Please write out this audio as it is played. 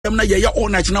na ye all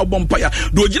night now bompire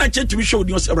do gina church to show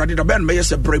the already the band may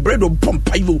say bread or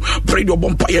bompire bread or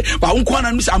bompire but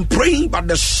I'm praying but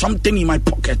there's something in my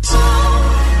pocket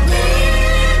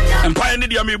empire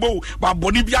need ya mebo but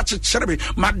boni bia chechere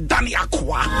madani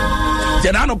akwa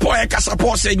jena no boy kasa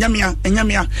paul say nyamia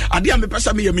ade am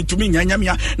pesa me yamintumi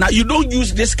nyamia. Now you don't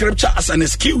use this scripture as an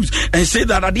excuse and say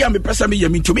that ade am pesa me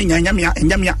yamintumi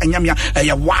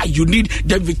nyamia why you need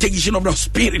the invitation of the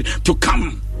Spirit to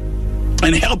come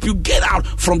and help you get out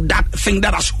from that thing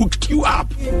that has hooked you up.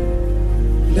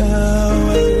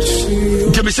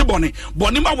 Jemese boni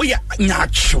ma we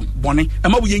nyaachum boni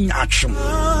ma we nyaachum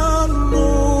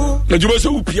na jumase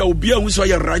upia obia hu so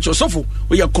righteous sofo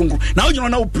we kongo now you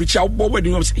know preach out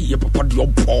wedding you say papa do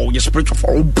your spiritual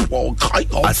for kai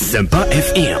Asempa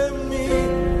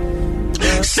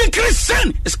FM. Secret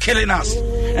sin is killing us,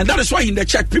 and that is why in the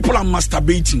church people are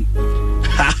masturbating.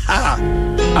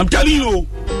 I'm telling you,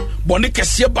 bonike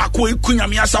se bako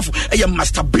ekunyame asafo eye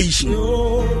masturbation.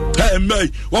 Hey me,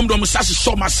 wom do musase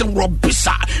so ma se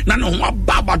robisa na ne ho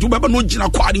ababa do beba no gina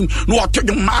kwadi no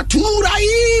otodwo matura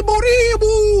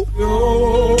iboribu.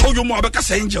 Toyo mo abeka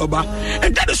say angel ba.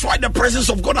 And that is why the presence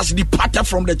of God has departed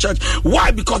from the church.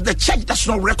 Why? Because the church does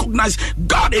not recognize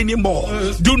God anymore.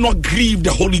 Do not grieve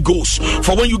the Holy Ghost.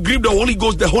 For when you grieve the Holy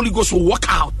Ghost will walk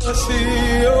out.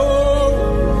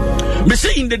 Me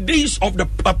say in the days of the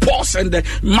Apostles and the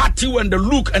Matthew and the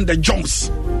Luke and the Johns,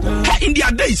 in their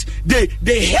days they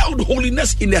held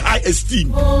holiness in a high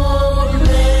esteem.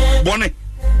 Bonne.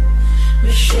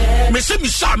 Me say me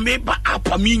saw me ba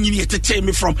apa me nyini tete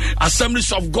me from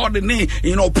Assemblies of God and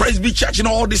Presby Church and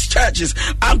all these churches.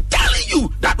 I'm telling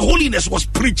you that holiness was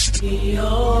preached.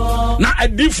 Now I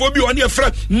did for me on your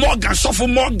friend Morgan suffer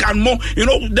Morgan more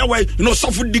that way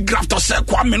suffer the graft or say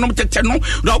kwame no tete no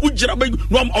na ujira be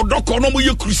no odoko no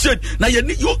ye crusade na ye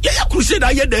crusade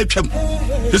aye dey twem.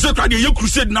 They say crowd ye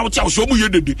crusade now tell so mu ye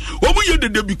dede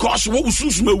because what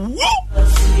usus me wo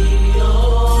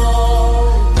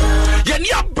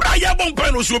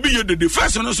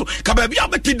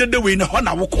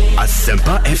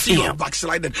Asempa FM.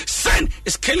 Backsliding. Sin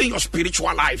is killing your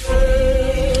spiritual life.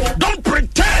 Don't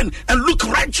pretend and look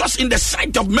righteous in the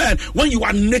sight of men when you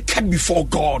are naked before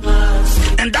God.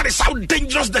 And that is how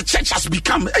dangerous the church has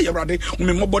become.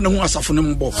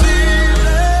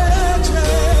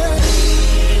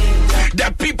 The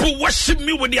people worship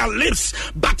me with their lips,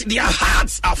 but their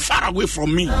hearts are far away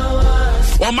from me. That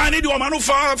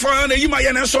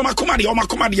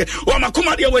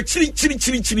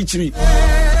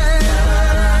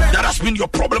has been your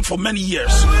problem for many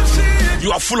years.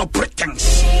 You are full of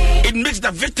pretense. It makes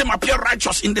the victim appear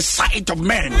righteous in the sight of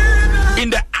men, in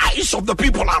the eyes of the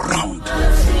people around.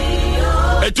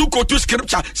 To go to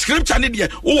scripture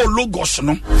need logos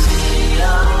no.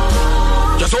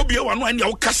 Just obey one and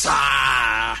your kasa.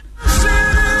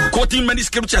 Quoting many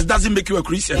scriptures doesn't make you a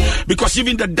Christian, because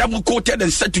even the devil quoted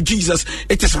and said to Jesus,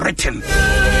 it is written,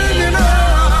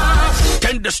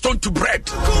 turn the stone to bread.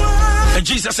 And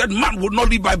Jesus said, man would not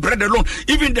live by bread alone.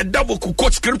 Even the devil could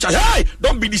quote scriptures. Hey,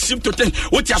 don't be deceived to think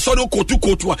what you saw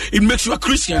it makes you a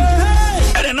Christian.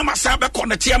 And then will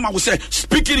say,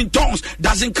 speaking in tongues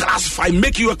doesn't classify,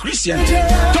 make you a Christian.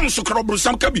 Tongues to corroborate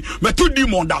some can be, but two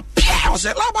demon that pios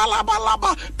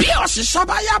laba pios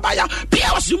sabaya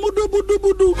pios mudu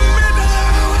budu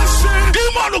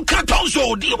demon can tongues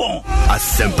so demon.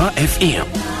 Asempa FM.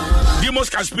 Demons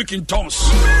can speak in tongues.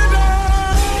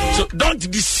 So don't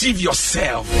deceive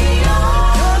yourself.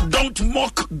 Don't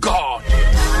mock God.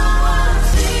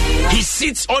 He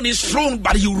sits on his throne,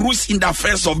 but he rules in the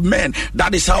affairs of men.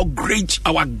 That is how great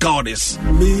our God is.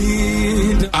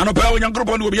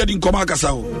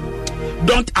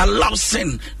 Don't allow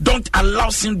sin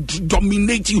to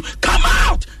dominate you. Come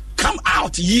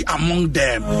out ye among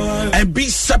them and be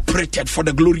separated for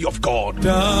the glory of God.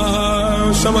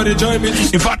 Somebody join me.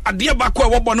 In fact, Adia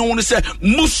Bakwa Wabano want to say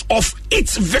most of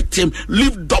its victims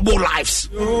live double lives.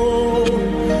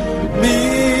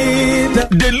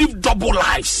 They live double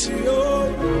lives.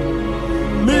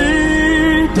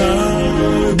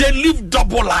 They live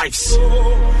double lives.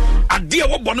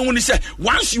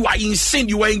 Once you are in sin,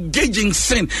 you are engaging in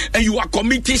sin, and you are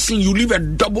committing sin, you live a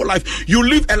double life. You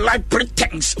live a life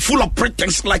pretense, full of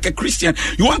pretense, like a Christian.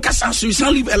 You want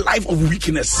to live a life of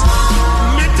weakness.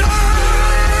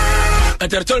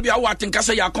 And I tell you, I think I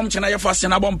say, I come to fast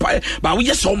and I won't buy, but we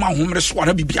just saw my home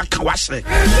restaurant be a kawase.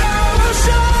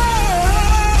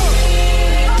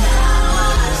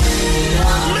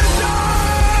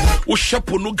 Usha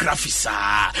pornography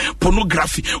sa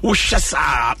pornography usha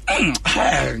sa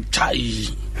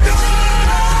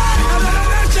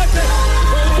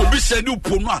be send you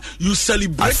pono, you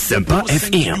celebrate Asempa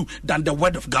FM you than the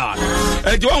word of God.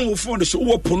 The one who found the show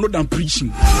pono than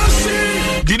preaching.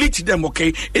 Delete them,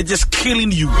 okay? It's just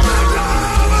killing you.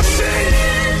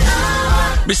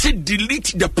 We say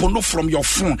delete the porno from your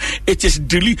phone. It is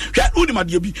delete.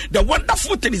 The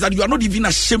wonderful thing is that you are not even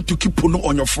ashamed to keep porno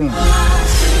on your phone.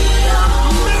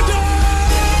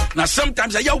 Now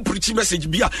sometimes I hear preaching message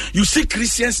you see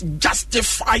Christians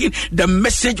justifying the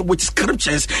message with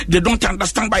scriptures they don't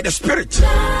understand by the Spirit.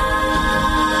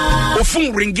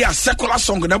 Ofun ringi a secular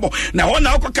song now one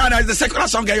is the secular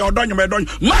song you're done.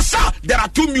 Massa, there are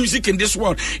two music in this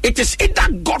world. It is either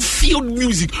God-filled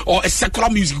music or a secular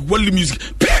music, worldly music.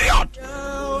 Period.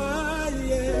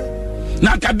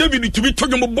 Now David to be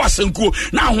talking about boss and go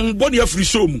now home body a free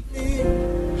show.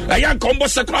 I am combo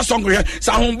secular song here,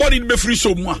 so home body be free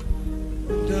show. And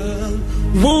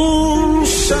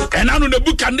now the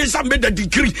book and they made a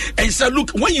decree and said,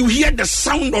 look, when you hear the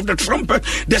sound of the trumpet,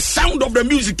 the sound of the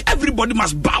music, everybody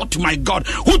must bow to my God.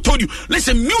 Who told you?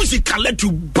 Listen, music can let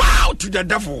you bow to the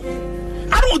devil.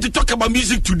 I don't want to talk about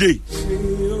music today.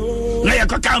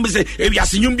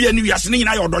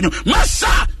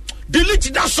 Massa,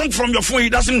 delete that song from your phone.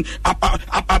 It doesn't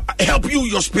help you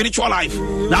your spiritual life.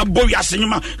 Now, boy,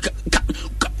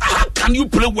 how can you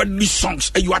play worldly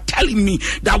songs and you are telling me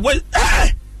that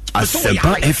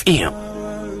Asempa FM?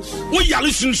 We are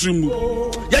listening to you.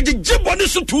 The jibon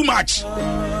is too much.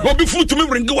 But before to me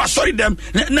bring go sorry them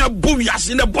na boom yas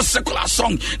in the secular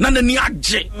song na na ni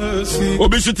agye.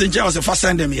 Obisu tenje was the first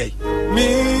send them here.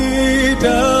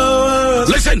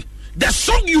 Listen. The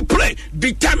song you play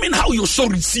determines how your soul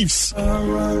receives.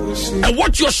 And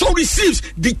what your soul receives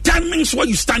determines where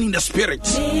you stand in the Spirit.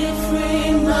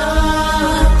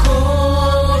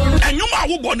 And you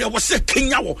know what was say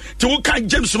Kenya to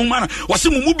James Romana was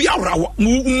a movie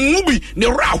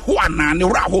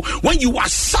when you are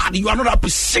sad, you are not up to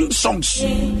sing songs.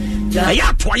 I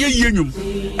have to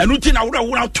and routine I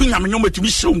would have to me to be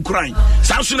so crying.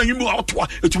 Sounds like you move out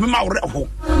to be my.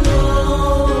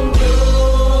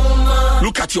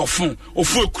 Look at your phone. Or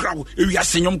for crowd, we are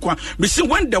saying, we see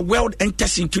when the world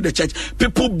enters into the church,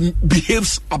 people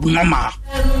behaves abnormal.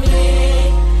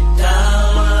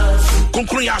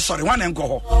 Sorry, one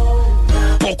alcohol.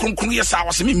 I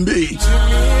was in me.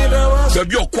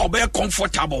 Be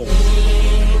comfortable.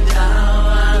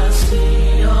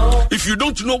 If you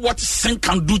don't know what sin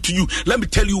can do to you, let me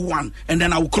tell you one, and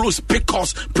then I will close.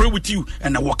 Because pray with you,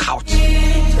 and I walk out.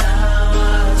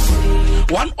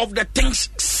 One of the things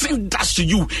sin does to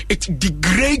you, it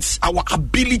degrades our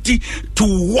ability to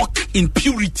walk in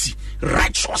purity,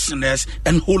 righteousness,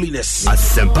 and holiness.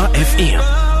 Asempa FM.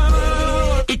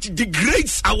 It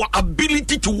degrades our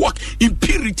ability to walk in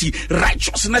purity,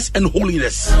 righteousness, and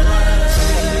holiness.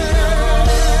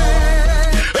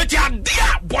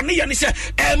 Bonnie and he said,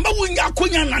 and Bible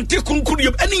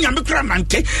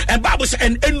said,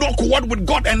 and Enoch walked with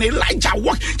God, and Elijah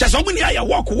walked. Just how many I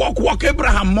walk.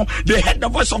 Abraham, they heard the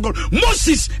voice of God.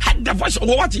 Moses had the voice of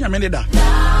what in a minute. The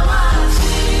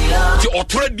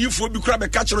authority for be crab a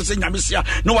catcher saying,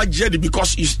 no, I jelly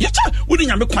because it's wouldn't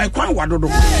you quite what?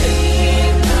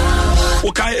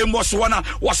 Okay, was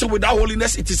without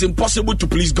holiness, it is impossible to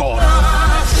please God.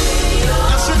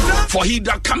 For he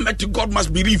that cometh to God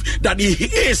must believe that he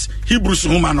is Hebrews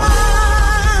human.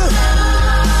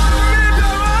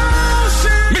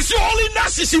 Mr.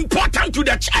 Holiness is important to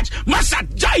the church. Masa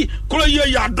Jai,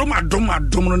 Koya Doma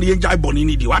Jai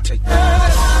Bonini Diwate.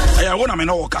 I want to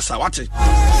know Casawate.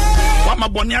 What my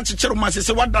bonnet Chicherumas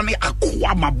is what done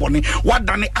aqua my bonnet, what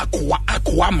done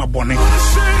aqua my bonnet.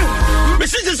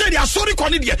 Mrs. said, I'm sorry,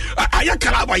 Cornelia. I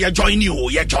can't join you.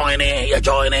 You're joining. You're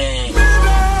joining.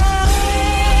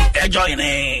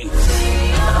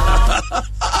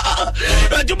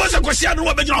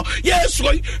 Yes,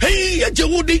 hey,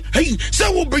 Jewudi, hey,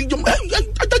 so we'll bring them.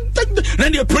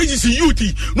 Then their praises in youth.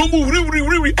 No more,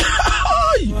 really.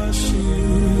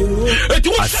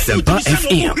 Asempa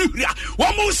FM.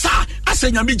 One more, sir. I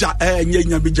say,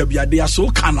 Nyamija, they are so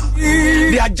kana.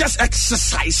 They are just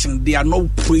exercising. They are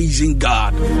not praising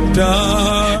God.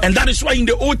 And that is why in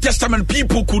the Old Testament,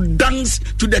 people could dance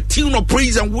to the tune of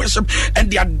praise and worship,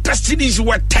 and their destinies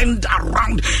were turned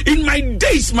around. In my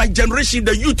days, my generation,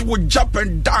 the youth would jump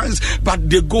and dance, but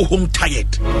they go home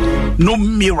tired. No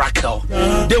miracle.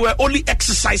 They were only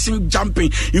exercising,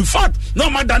 jumping. In fact, no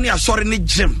more than a sorry in the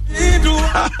gym.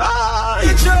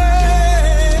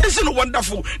 Isn't it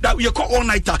wonderful that we call all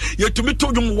nighter? You to me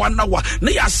told you 1 hour.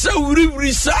 They are so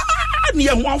really sad.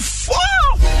 You want 4.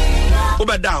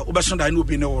 Obada, Obasunda, I know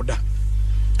be no order.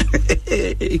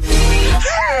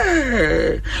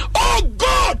 Oh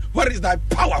God, where is thy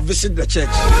power? Visit the church.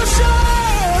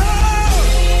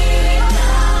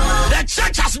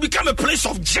 church has become a place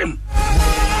of gym.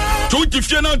 So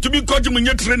if you're not to be coaching when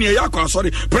you're training,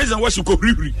 sorry, praise and worship.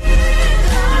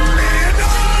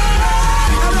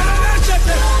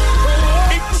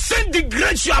 It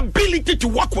degrades your ability to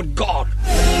work with God.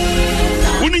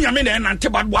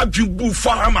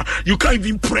 You can't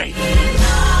even pray.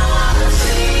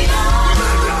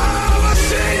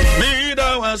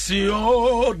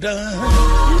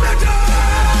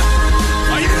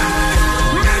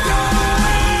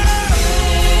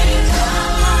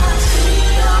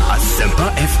 Asempa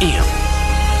FM.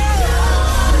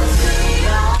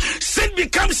 Sin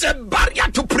becomes a barrier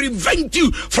to prevent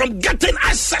you from getting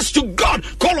access to God.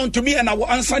 Call unto me and I will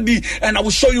answer thee, and I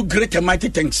will show you great and mighty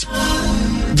things.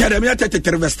 Jeremiah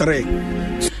 33 verse 3.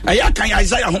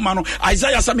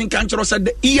 Isaiah said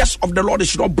the ears of the Lord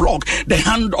is not blocked, the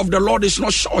hand of the Lord is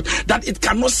not short, that it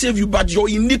cannot save you, but your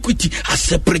iniquity has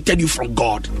separated you from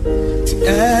God.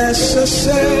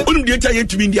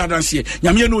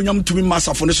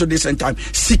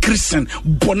 Secret sin,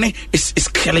 Bonnet is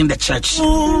killing the church.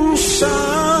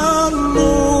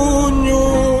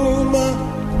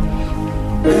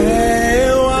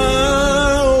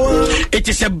 It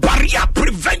is a barrier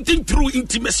preventing true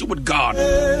intimacy with God.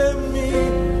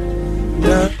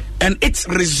 And its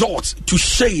results to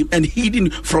shame and hiding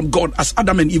from God, as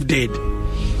Adam and Eve did.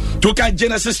 Look at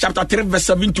Genesis chapter 3 verse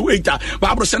 7 to 8.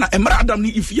 Bible says Adam ni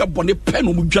if you born a pen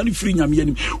o mudwani free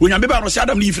nyame when nyame ba no say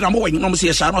Adam ni if na mo no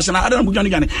say sha no say Adam mudwani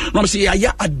gane no say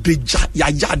ya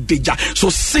adeja so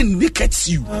sin nakeds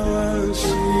you.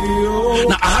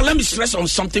 Now let me stress on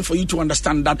something for you to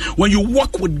understand, that when you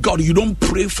walk with God, you don't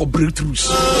pray for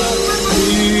breakthroughs.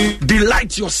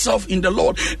 Delight yourself in the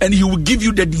Lord and He will give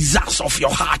you the desires of your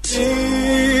heart.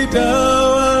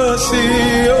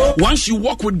 Once you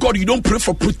walk with God, you don't pray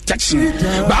for protection.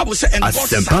 Bible says,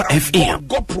 and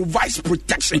God provides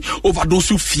protection over those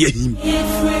who fear Him.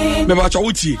 Bible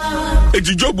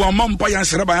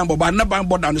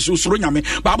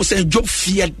says Job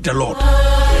feared the Lord.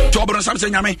 Job and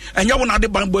something and you will not the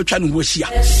Bible trying to wish ya.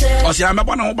 Or say I'm a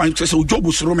one by Job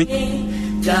was roaming.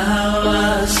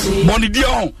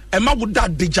 Bonidion, and my would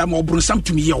that dijam or brunsam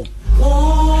to me.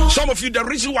 Some of you, the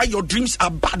reason why your dreams are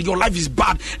bad, your life is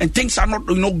bad, and things are not,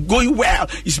 going well,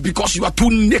 is because you are too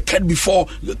naked before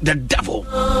the devil.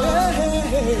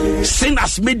 Sin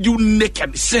has made you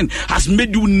naked. Sin has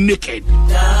made you naked.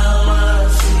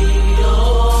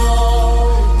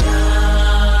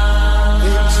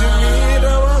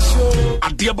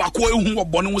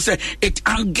 It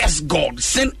angers God.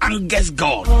 Sin angers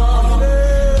God.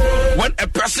 When a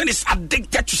person is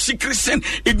addicted to secret sin,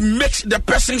 it makes the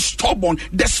person stubborn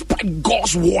despite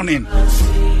God's warning,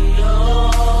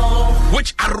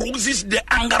 which arouses the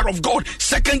anger of God.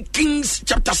 2 Kings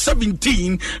chapter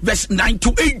 17 verse 9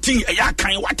 to 18. It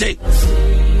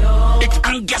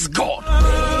angers God.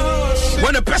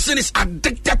 When a person is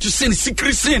addicted to sin,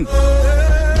 secret sin,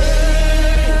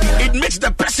 it makes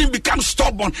the person become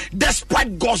stubborn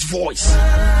despite God's voice.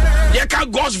 Yeah,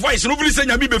 God's voice. Nobody say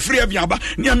nyame be free of yaba.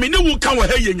 Nyame ne wo kan wo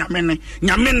he nyame ne.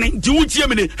 Di wo tie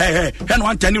me ne. He no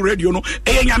antani radio no.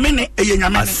 Nyame ne.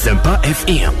 Asempa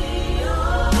FM.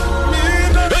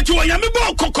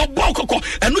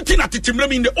 And nothing at it in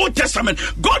the Old Testament.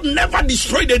 God never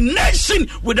destroyed a nation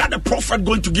without a prophet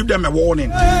going to give them a warning.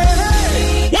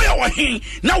 Why are we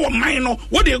now? Minor,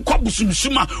 what they call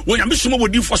Busuma when I'm Busuma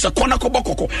would do for Sakona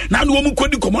Koboko. Now, no one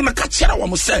could come on a catcher. I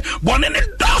must say, born in a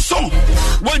Dawson.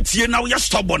 1 year now, you're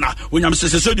stubborn when I'm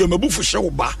saying, for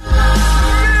show.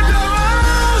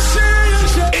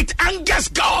 It angers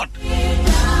God.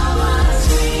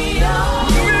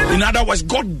 In other words,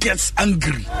 God gets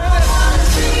angry.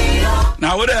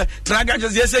 Now, what a traga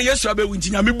just yes, I be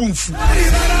winning a boomfu.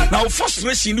 Now,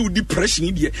 frustration with depression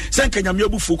in here. Send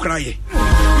Kanyamiabu for crying.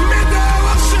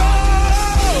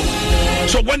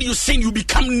 So when you sin, you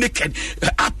become naked.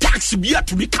 Attacks be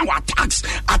to become attacks.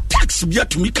 Attacks be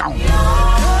to become.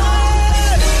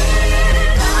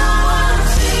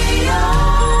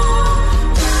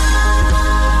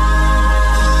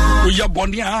 We are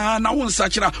born here. Now, one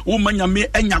such a woman, Yami,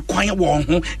 and Yaquan Wong,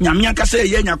 Yamiaka say,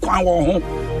 Yaquan Wong.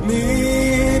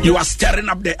 You are stirring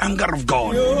up the anger of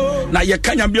God. Now, you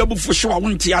can't be able for sure. I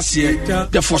want to ask you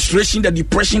the frustration, the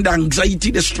depression, the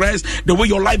anxiety, the stress, the way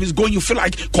your life is going. You feel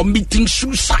like committing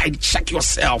suicide. Check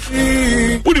yourself.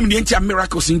 What do you mean?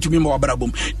 Miracles into me more about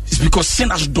boom? It's because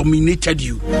sin has dominated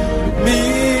you.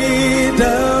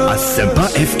 Asempa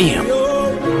FM.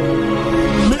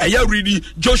 I read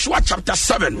Joshua chapter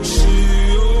 7.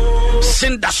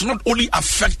 Sin does not only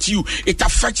affect you, it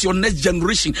affects your next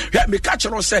generation. Yeah, me catch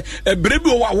say, "Baby,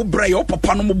 wa wo bray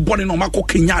papa no mo bone no mako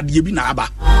Kenya de bi na aba."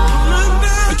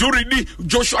 If you read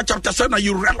Joshua chapter 7,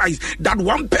 you realize that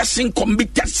one person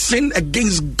committed sin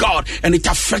against God and it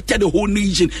affected the whole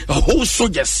nation, the whole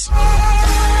soldiers.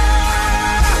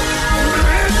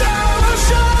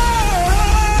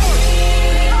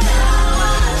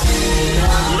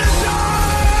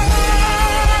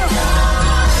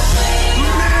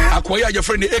 Your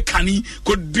friend Ekani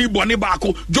could dribble on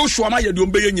Bako, Joshua Maya do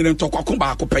be in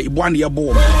Tokako pay 1 year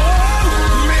bomb.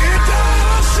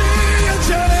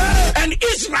 And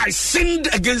Israel sinned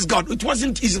against God. It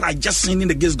wasn't Israel just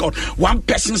sinning against God. One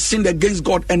person sinned against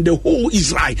God, and the whole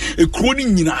Israel,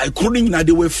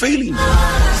 they were failing.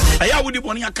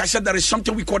 There is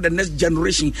something we call the next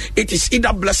generation. It is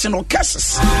either blessing or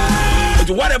curses. But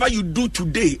whatever you do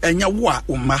today, and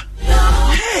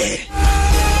hey.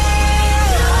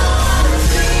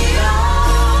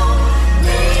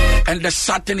 And the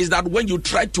sad thing is that when you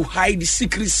try to hide the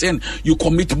secret sin, you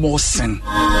commit more sin.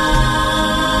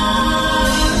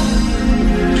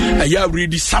 Yeah,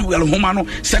 read Samuel Homano,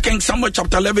 2 Samuel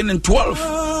chapter 11 and 12.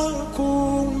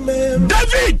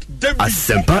 David.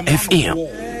 Asempa FM.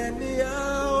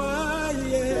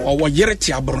 Our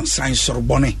Yereti Abron Sign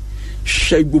Sorbonne.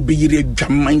 Shagu Biri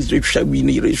Jamines,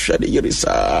 Shabini, Shadi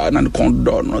and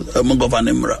Condon,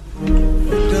 Mongovanemra.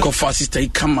 Kofa sister,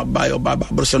 come by your Baba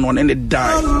Broson on any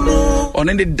die. On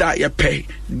any die, you pay.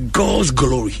 God's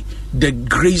glory, the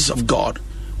grace of God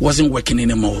wasn't working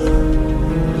anymore.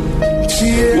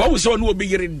 What was on will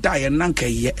be die and Nanka,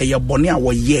 a bonia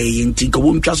or ye, and think a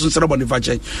woman just on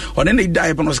on any die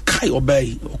upon us Kai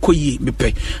obey, Koyi, me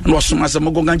pay, and was some as a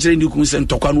Mogongan, you can send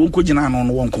Tokan, Wukujan on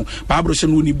Wonko,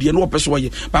 Babroson will be no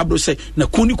persuade. Babro say,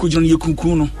 Nakuni Kujan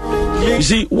Yukunkuno. You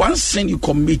see, one sin you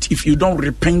commit, if you don't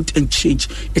repent and change,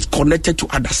 it's connected to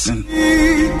other sin.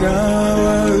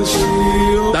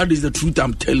 That is the truth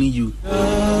I'm telling you.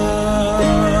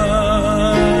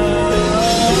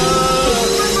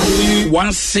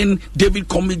 One sin David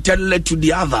committed led to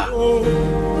the other.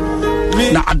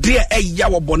 Now,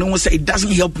 it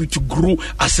doesn't help you to grow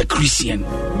as a Christian.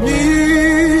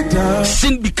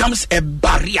 Sin becomes a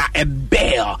barrier, a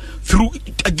barrier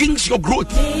against your growth.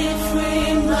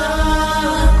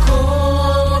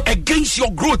 Against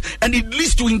your growth, and it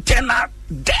leads to internal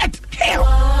death, hell.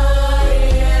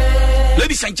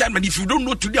 Ladies and gentlemen, if you don't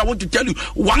know today, I want to tell you,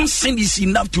 one sin is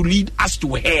enough to lead us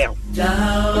to hell.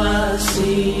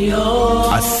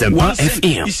 One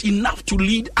sin is enough to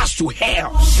lead us to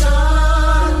hell.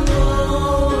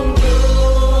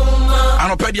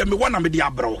 Anopedia me wana me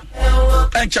diabro.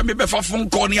 Encha me befa phone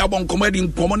call ni abon comedy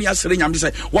pomoni asere nyame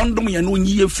say one dom ye no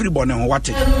nyi free bone ho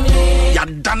wate. Ya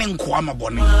dane nko ama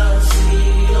bone.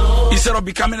 Instead of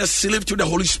becoming a slave to the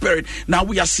Holy Spirit, now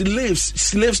we are slaves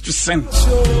to sin.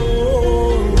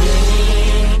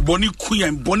 Boni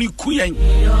kuyen, boni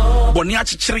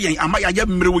achichire ama ya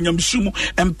mre wonyamsumu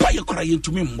empire kora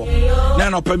yentumi mbo. Na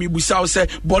no pa mi busa say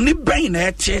boni ben na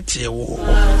etete wo.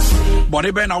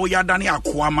 Boni ben na wo ya dane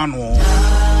akoama no.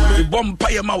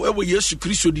 Empire ma wo Yesu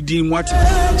Kristo didin wate.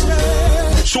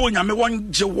 So nyame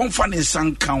wonje wonfa ne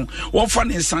sankan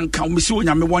misi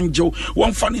nyame wonje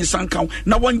wonfa ne sankan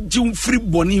na wonje free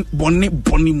boni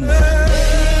mu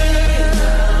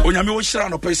onyame wo hira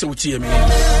no pese wotie me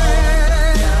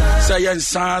say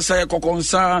nsa say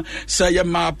kokonsa say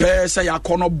mape say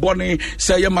akono boni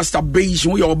say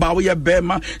masturbation we oba we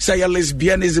bema say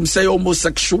lesbianism say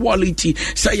homosexuality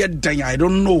say dan I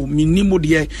don't know minimo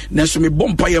de na so me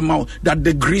bompa ye ma that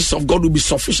the grace of God will be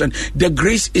sufficient. The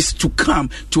grace is to come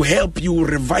to help you,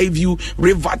 revive you,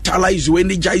 revitalize you,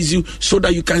 energize you so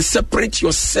that you can separate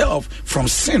yourself from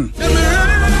sin.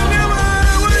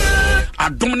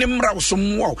 Adomne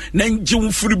somwo na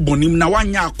nji free bonim na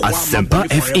wanya akwa Asempa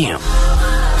FM.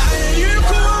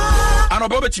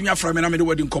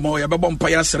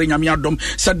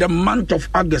 Said the month of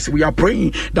August we are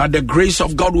praying that the grace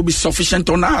of God will be sufficient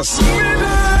on us.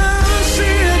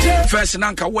 First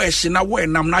nanka wesh na we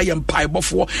nam na yem pai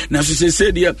bofo na so say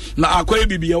there na akoye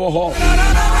bibie wo ho.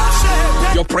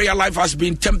 Your prayer life has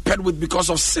been tempered with because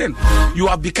of sin. You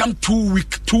have become too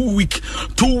weak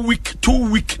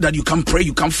that you can pray,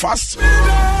 you can fast,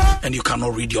 and you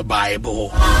cannot read your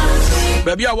Bible.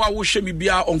 Baby, I will share me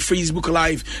on Facebook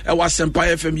Live. I was Asempa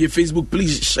FM, your Facebook,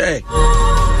 please share.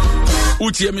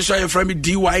 Uti me so your friend me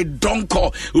DY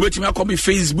Donko. Ubetimi akọ me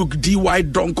Facebook DY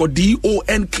Donko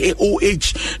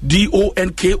DONKOH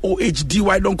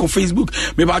DY Donko Facebook.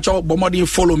 Me ba cho bomodi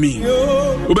follow me.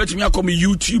 Ubetimi akọ me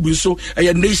YouTube so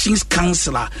Nations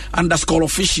Counselor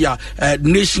 _official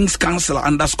Nations Counselor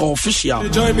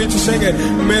 _official. Join me to sing it.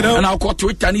 And I'll call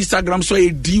Twitter and Instagram so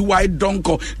DY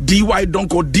Donko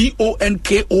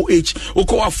DONKOH.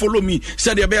 Oko follow me.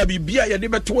 Said there be bia ye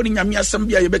be to ni nyame asem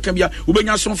bia ye be ka bia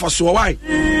ubenya so fa so why.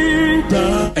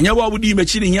 Enya wa wudi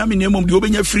mechi ni hiame nemom de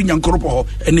ubenya free nyankoropo ho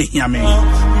ene hiame.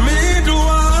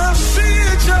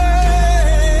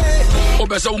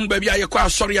 Obesa umbe bia ye kwa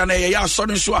sorry na ye ya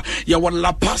sorry so ya wa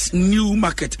La Paz New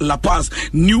Market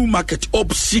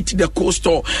opposite the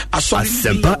coastal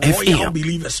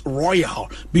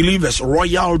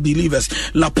Royal Believers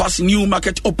La Paz New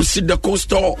Market opposite the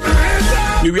coastal.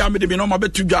 We are me no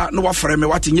mabetu dwa no wa frame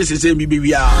what nyese say me be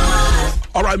we are.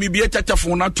 Alright, me be a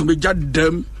telephone na to me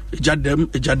jadem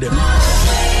 030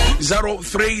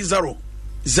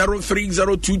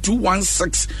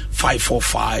 0302216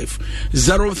 545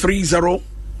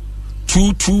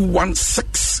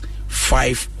 0302216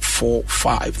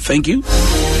 545. Thank you.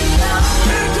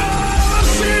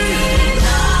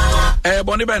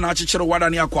 Boni be na chichiro wada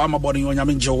ni akwa ama boni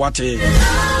onyame nje wate.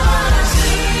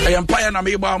 Empire na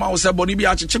me ba ma say boni bi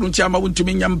achichiro nti ama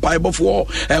wuntumi nya mpa ebofo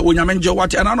onyame nje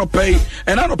wate and I no pay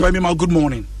me my good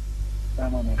morning.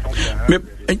 Me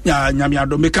nyame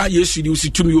ado me ka Yesu di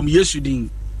usitumi om Yesu din.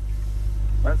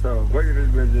 Pastor, God is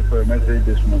grateful for a message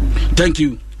this morning. Thank you.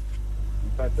 In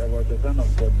fact, I was the son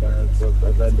of God, but as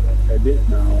I did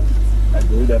now, I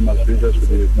believe that my spiritual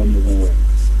spirit is not moving well.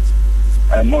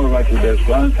 Moreover, there's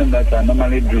one thing that I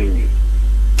normally do.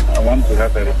 I want to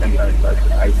have everything like that.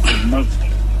 I could not.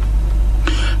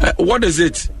 What is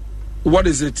it?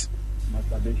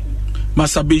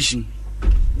 Masturbation.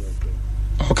 Yes,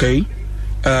 okay.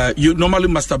 You normally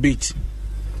masturbate.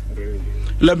 Really?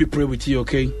 Let me pray with you,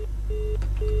 okay?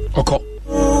 Okay.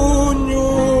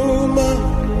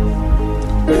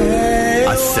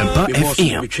 Asempa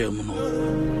FM.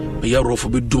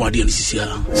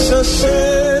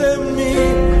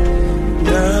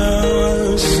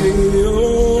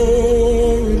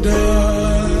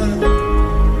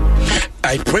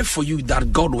 I pray for you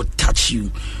that God will touch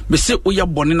you. Me say oya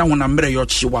bonina when I'm your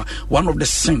chiwa. One of the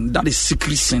sin that is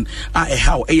secret sin.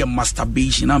 How a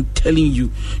masturbation. I'm telling you,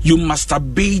 you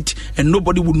masturbate and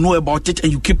nobody will know about it,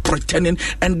 and you keep pretending,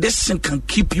 and this sin can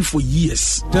keep you for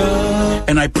years.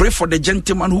 And I pray for the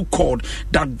gentleman who called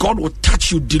that God will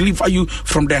touch you, deliver you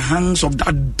from the hands of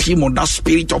that demon, that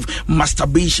spirit of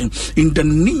masturbation, in the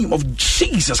name of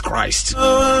Jesus Christ.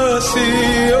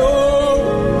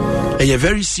 You're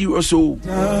very serious. So,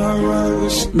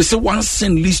 me say one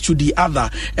sin leads to the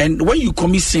other, and when you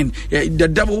commit sin, the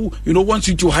devil, wants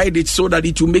you to hide it so that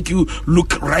it will make you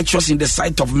look righteous in the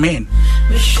sight of men.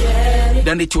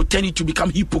 Then it will turn you to become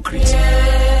hypocrite.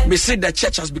 Me say the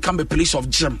church has become a place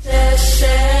of gym,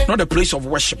 not a place of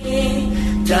worship. Nothing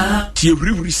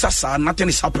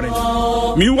is happening.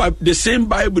 Meanwhile, the same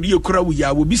Bible you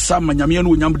will be some.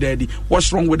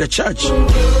 What's wrong with the church?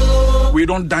 We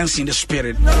don't dance in the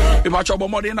spirit. If I trouble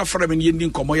more than a frame in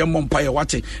Yindin Komoya Mompire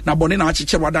Wate, Nabonina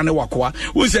Chichewadane Wakwa,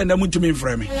 who's in the moon to me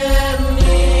frame?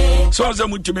 So as a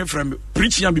moon to me frame,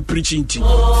 preaching and be preaching to.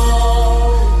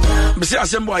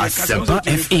 Asempa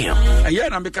FM.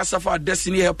 Again, I'm because of our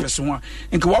destiny help us one.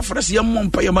 And go for us, young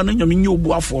Mompire Man, you mean you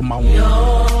for Mount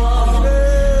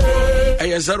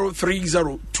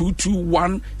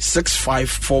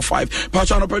 0302216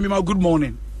 Pachano Pemima, good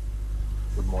morning.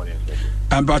 Good morning.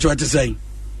 I'm about to say,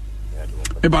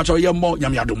 about your more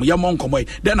Yamiadum, your monk away.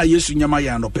 Then I used to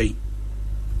Yamaya no pay.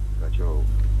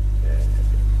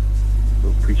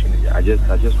 Preaching. I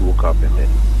just woke up and then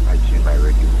I tuned my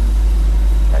radio.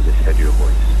 I just heard your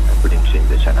voice. I couldn't change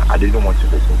the channel. I didn't want to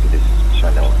listen to this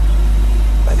channel.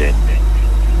 But then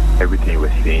everything you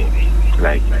were saying,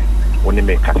 like when you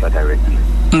make Casa directly,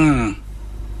 you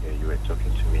were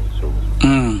talking to me, so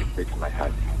it breaks my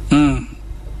heart.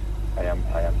 I am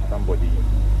somebody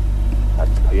that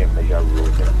play a major role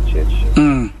in the church.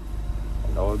 And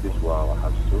all this while I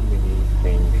have so many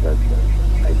things that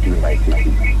I do in my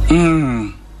city.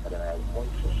 But then I want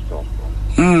to stop.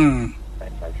 And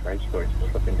I try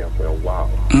stopping them for a while.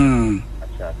 I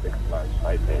try 6 months,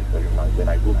 5 months, 7 months. Then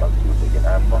I go back to it again.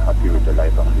 I'm not happy with the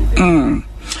life I'm living.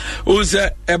 Who's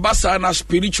a basana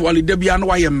spiritually Debian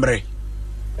Wayembre?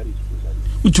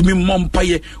 You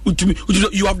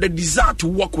have the desire to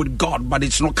walk with God, but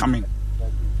it's not coming.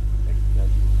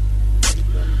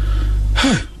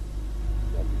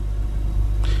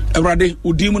 Everade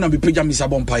udimu na bipeja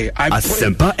misabompaye. I pray.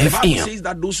 Asempa The Bible FM. says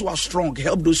that those who are strong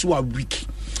help those who are weak.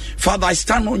 Father, I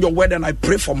stand on your word and I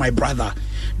pray for my brother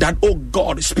that, oh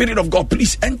God, Spirit of God,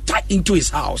 please enter into his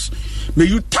house. May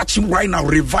you touch him right now,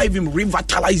 revive him,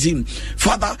 revitalize him.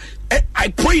 Father, I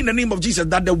pray in the name of Jesus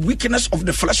that the weakness of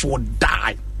the flesh will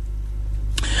die,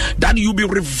 that you be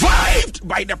revived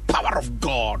by the power of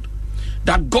God,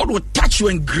 that God will touch you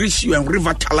and grace you and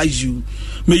revitalize you.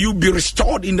 May you be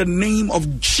restored in the name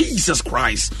of Jesus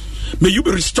Christ. May you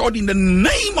be restored in the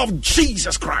name of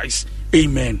Jesus Christ.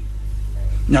 Amen.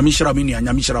 Nyamishra minia,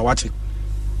 nyamishra wate.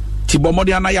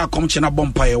 Tibomodi anaya komchena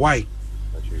bompaye. Why?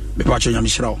 Me pacho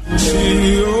nyamishra.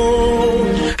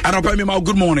 Anopa mi ma,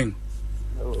 good morning.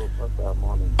 Morning.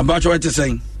 About what you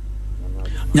saying?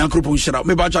 Nyankrupo nshira.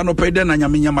 Me pacho anopa den na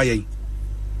nyaminya maye.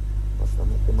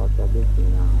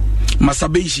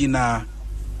 Masabeshi na.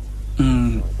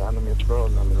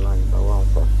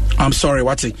 I'm sorry,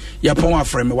 what? Ya pon wa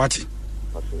frame what?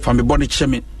 From the body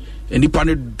chemi. Nipa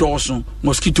ne dawson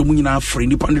mosquito mu nyina afre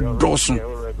nipa ne dawson.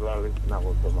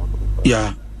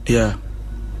 Yeah.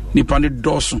 Nipa ne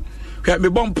dawson. Hwe me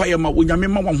bompa ye ma onyame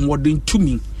ma wa hoden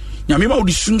tumi. Nyame ma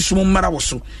odi sunsum mara wo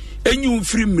so. Enyu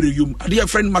mfiri mmereyum. Ade ya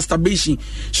friend masturbation.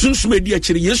 Sunsum edi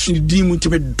akire Yesu din mu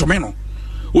ntime dome no.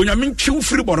 Onyame ntwe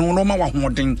mfiri bɔne no ma wa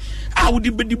hoden. A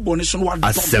wodi bedi bɔne so no wa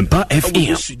dome. Asempa FM.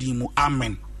 Yesu din mu.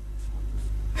 Amen.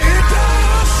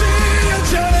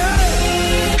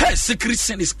 Hey, secret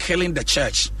sin is killing the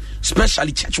church,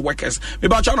 especially church workers. Me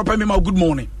ba cha no pay me ma good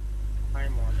morning. Hi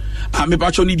morning. Me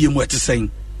ba cha ni die mu ete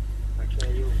sen.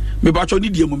 Me ba cha ni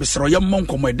die mu me sro ye mmon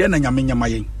komo e de na nyame nyama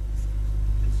yen.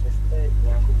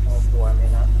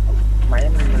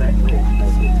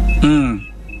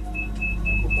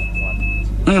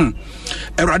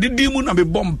 Erade di mu na me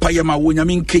bom paye ma wo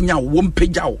nyame nkenya wo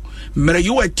mpegya wo mere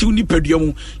yo atiw ni padua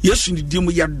mu Yesu ni di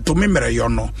mu ya dome mere yo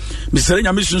no mesere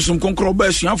nyame sunsum konkro ba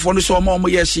asuafo no so ma mo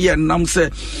ye hye nam se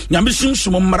nyame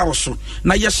sunsum mmara wo so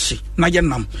na ye hye na ye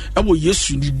nam e wo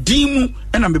Yesu ni di mu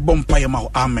na me bom paye ma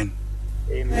wo. Amen.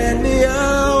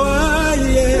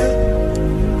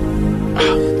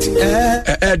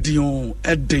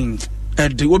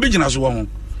 Edin obi gina so wo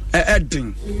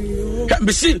Edin.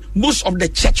 We see most of the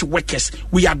church workers,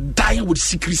 we are dying with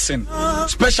secret sin,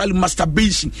 especially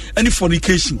masturbation and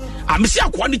fornication. I see a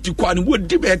quantity would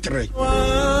be better.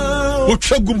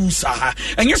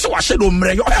 And yes, I said,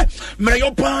 me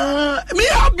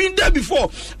have been there before.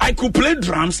 I could play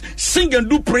drums, sing and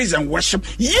do praise and worship,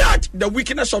 yet the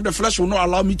weakness of the flesh will not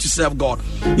allow me to serve God.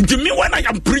 To me, when I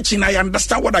am preaching, I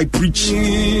understand what I preach.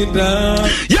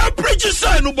 Yeah, preaching,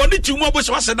 sir, nobody to me was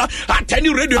at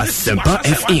any radio. Asempa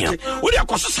FM.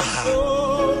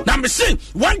 Now I'm saying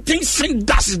one thing sin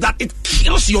does is that it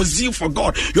kills your zeal for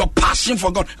God, your passion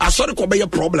for God. I saw it could be a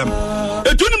problem.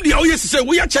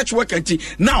 We are church workers.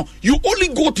 Now you only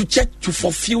go to church to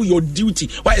fulfill your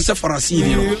duty. Why is it for us?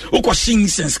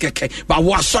 But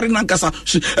what sorry nankasa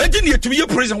to be a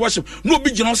praise and worship. No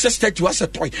big general says to us a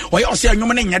toy. Why you say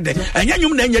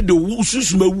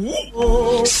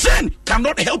sin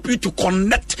cannot help you to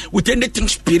connect with anything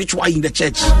spiritual in the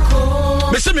church.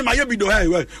 Me say me my be do hey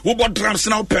we bought drums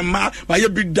now pema my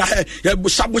be da ya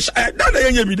bush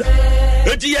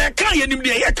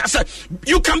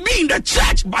you can be in the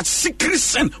church but secret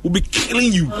sin will be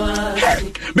killing you.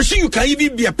 Hey, me say you can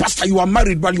even be a pastor, you are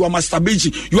married but you are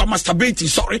masturbating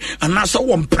sorry and now so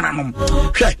one pranum.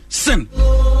 Hey, sin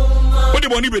what the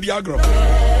money be the agro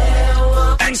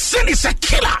and sin is a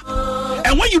killer,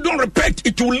 and when you don't repent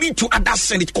it will lead to other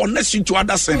sin, it connects you to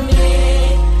other sin.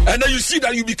 And then you see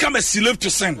that you become a slave to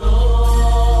sin.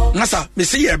 Nasa, me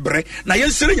say ebre. Na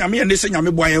yen sere nyame and say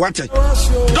nyame boy wate.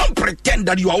 Don't pretend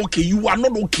that you are okay. You are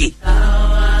not okay.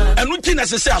 And nothing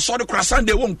necessary. I saw the cross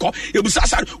Sunday won't call. It was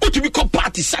what to be called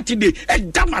party Saturday.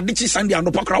 And damn a ditchy Sunday and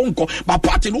no pakra won't call. But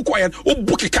party no quiet. Oh,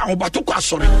 book a car but to call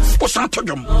sorry. What's not to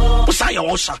them? What's I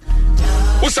also?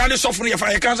 What's I suffering if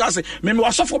I can't say? Maybe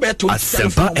I suffer better to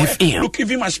Asempa FM. Look,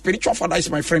 even my spiritual father is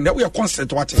my friend. That we are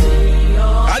constant what?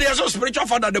 And there's a spiritual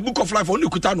father, the book of life only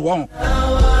could turn one.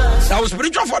 Our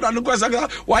spiritual father look as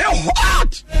why you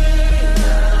hot?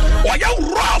 Why you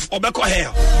rough or back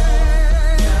hair?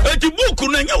 The book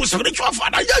on spiritual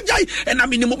father, and I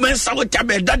mean,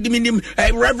 that minimum,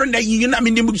 Reverend,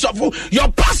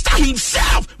 your pastor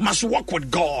himself must walk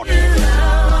with God,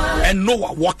 and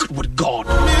Noah walked with God.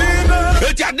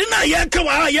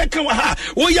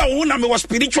 Your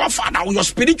spiritual father, your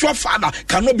spiritual father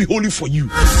cannot be holy for you.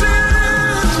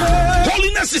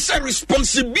 Holiness is a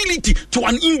responsibility to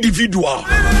an individual.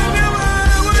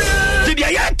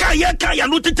 dia ya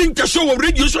no titin to show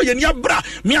radio so ye nia bra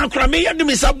me ankra me ye de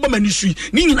me sabba manisui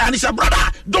ni nyina ni say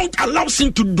brother don't allow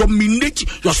sin to dominate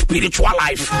your spiritual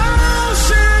life.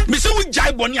 Me say we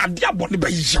jai boni adia boni ba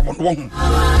yi won won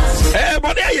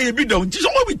but there be don't so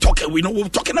what we talking, we know what we're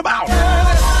talking about.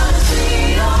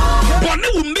 Bonnie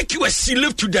will make you a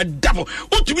slave to the devil.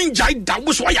 What do you mean jai that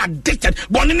was why you addicted?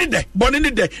 Bonnie need there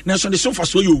now so the sofa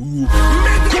so you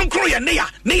concro ya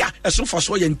neya a sofa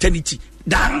so your eternity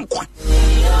dankwa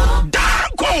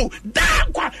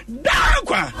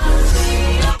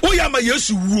oh ya ma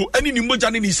yesu wu ani ni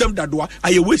moja ni sem dadoa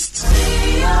aye waste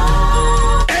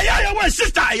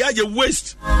sister aye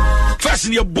waste first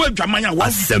in your boy dwamanya wa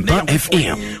Asempa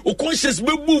FM o conscious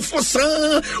be move for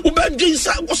san o be din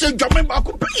sa o say dwaman ba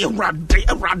ko pay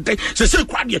rade say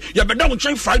crowd ya be down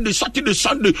train Friday Saturday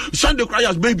Sunday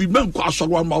cryers baby man ko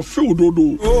asoro ma feel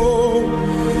do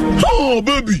oh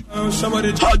baby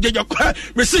somebody talk your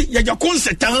me say your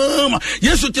concert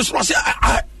yes it is say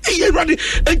hey ready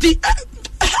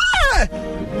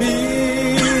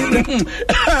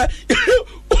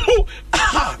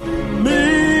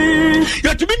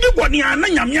you to be the one ya na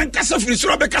nyame kasa firi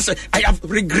soro be kasa I have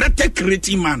regretted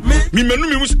creating man me menu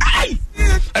me mus ai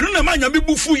I don't know man nyame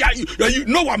bufu ya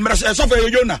Noah mrasa so for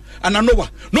Yona and Noah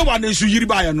na su yiri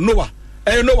ba ya Noah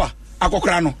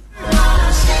akokra no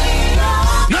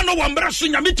na no one brother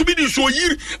nyame to be the so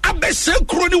yiri abese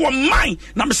kro ni wo man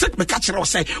na me set me ka kire o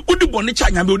say odi boni cha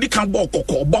nyame odi kan bo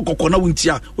kokko na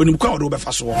wontia onim kwa wo be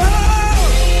fa so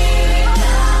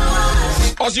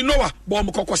as you know bom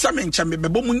kokko same ncha me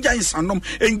bebo mu njan sanom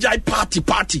enjoy party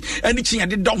anything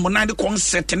ade dom na de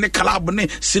concert ne club ne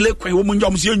sile kwan wo mu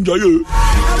njom se enjoy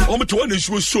o mo to na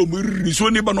so mu ri so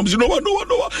ne ba no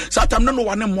no satam na no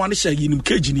one mo ne sha yinim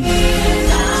keji ni.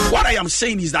 What I am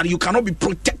saying is that you cannot be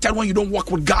protected when you don't walk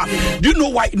with God. Do you know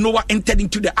why Noah entered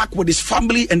into the ark with his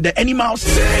family and the animals?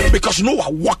 Because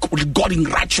Noah walked with God in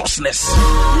righteousness.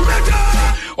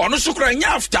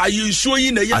 After you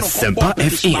showing look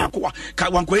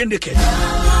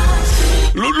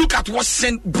at what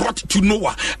sin brought to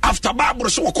Noah. After Bible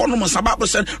so Bible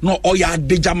said no oya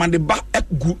dejamande ba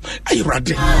egu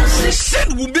ayirade.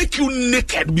 Sin will make you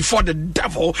naked before the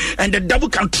devil, and the devil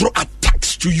can throw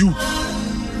attacks to you.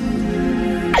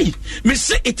 Me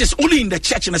say it is only in the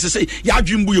church, and as I say, ya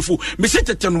dreambu yefo. Me say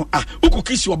teteno uko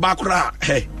kiss your bakra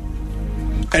hey.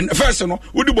 And first no,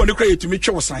 we do boni credit to me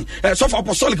chow sign. So for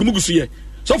apostolic mugusu ye.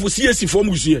 So for CSC for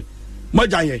mugusu ye.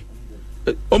 Majaye.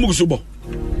 Omugusu bo.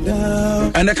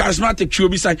 And the charismatic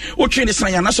chubi sign. O train the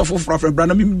sign na so for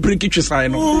brother me break it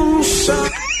sign no.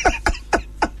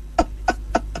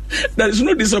 There is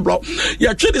no discipline.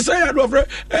 Yeah, train the sign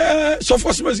so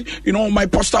for you know my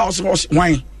pastor was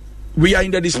wine. We are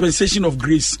in the dispensation of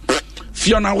grace.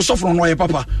 Fiona was suffer on your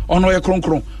papa, on your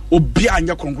cronkron, or be on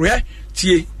your cronkron.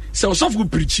 Tie, so suffer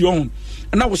preach on.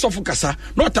 And I was suffer cassa,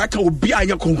 not I can be on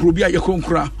your cronkron, be on your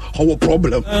cronkron. Our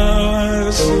problem.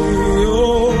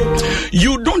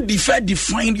 You don't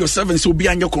define yourself and so be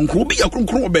on your cronkron, be your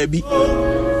cronkron, baby.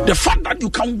 The fact that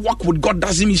you can't walk with God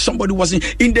doesn't mean somebody wasn't.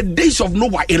 In the days of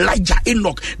Noah, Elijah,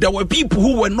 Enoch, there were people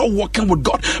who were not walking with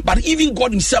God, but even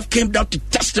God himself came down to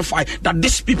testify that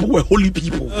these people were holy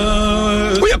people.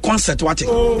 We are concert what?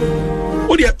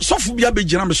 Oh dear, Sophia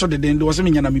Bejam so the day there was me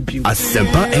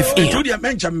Asempa FM. To the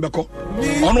mention Beko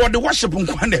on what the worship on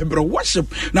Kwande bro worship.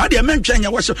 Now the mention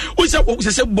your worship. Who said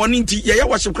Boninti, ya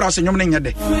worship class and your name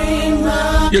day.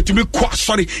 You to me quite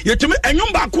sorry. You to me and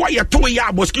you back why you toy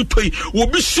ya mosquito will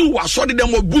be so I saw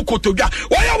them will book to ya.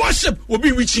 Why your worship will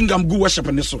be reaching them good worship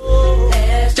and so.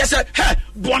 Just say, hey,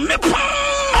 Bonnie,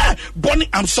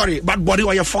 I'm sorry, but Bonnie,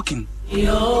 why you fucking?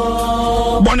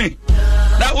 Bonnie.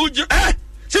 That would you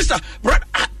sister, brother,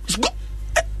 go.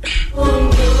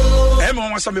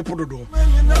 Mama wants me put the door.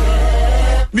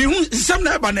 Me who some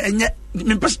never and yet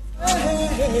me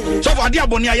so for Adia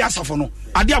Bonia Yasafono.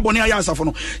 Adia Bonia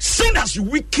Yasafono. Sin has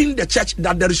weakened the church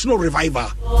that there is no revival.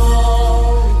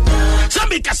 Some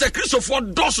because a Christopher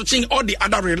does to change all the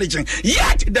other religion,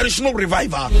 yet there is no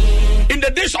revival. In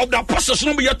the days of the apostles,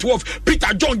 number 12,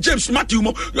 Peter, John, James, Matthew,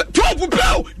 12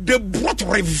 people, they brought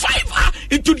revival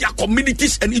into their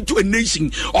communities and into a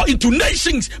nation or into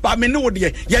nations. But I mean, no,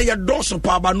 yeah, doors of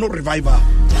power, but no revival.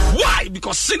 Why?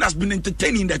 Because sin has been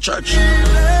entertaining the church.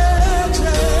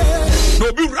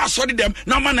 No be rasori them.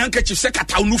 Now man handkerchief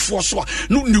sekata no for so.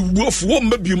 No ni wolf wo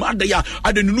mabium adaya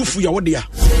ade no fu ya wo de ya.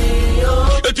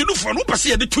 Eti no for no pese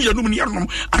ye de to ya no ni yanom.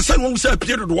 Ansa no say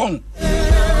appear do won.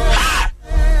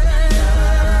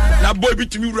 Na na boy bi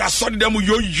tumi wura sɔre dem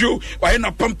yo why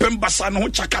na pempem basa no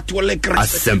chaka to le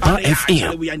Christ. Asempa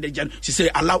FM. We understand. She say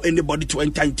allow anybody to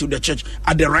enter into the church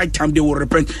at the right time, they will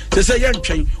repent. They say yen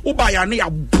twen uba ya ne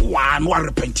aboa no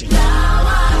repenting.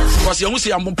 Because you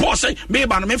say am po say me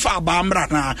ba no me fa ba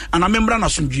mra na ana me mra na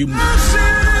somdwe mu.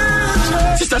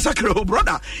 Sister Sakro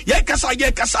brother, ye kasa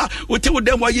wote wo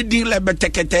dem wa ye din le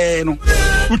betekete no.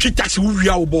 Uchi taxi wo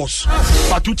wia wo boss.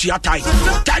 Patuti atai.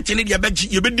 Tight ne de ye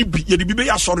be di bi ye de bi be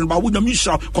ya soro ba wo nyam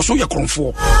isra koso ye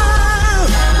kronfo.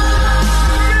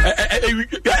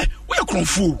 We are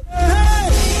kronfo.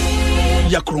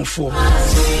 Ya kronfo.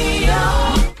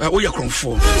 We are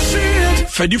kronfo.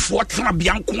 Fedi fo tra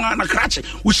bianko na krache.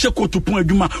 Wo sheko to pon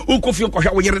adwuma. O kofi ko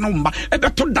hwa wo yere no mba. E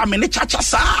beto da me ne chacha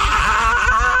sa.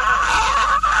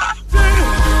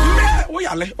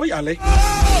 Oyale.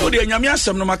 O de nyame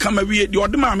asem no maka ma wie de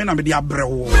odema me na me de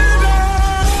abrewo.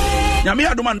 Nyame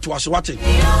adoma nto aso wate.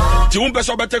 Ti won pese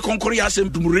obete konkori asem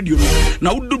tum radio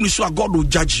na wodum so God will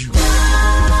judge you.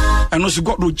 And also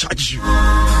God will judge you.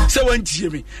 Say when you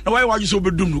me. Now why you so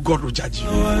bedum God will judge you.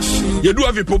 You do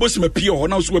have a purpose me pie or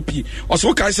now so pie.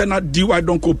 Also kai say na di why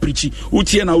don't go preach.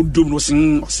 Utie na udum no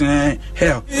sing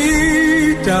hell.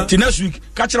 Ti next week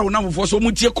catch ra wona for so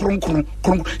mu tie kron.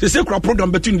 They say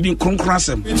program between the kron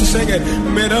asem.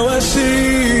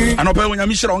 Anopa wonya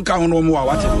mi shira onka hono mo wa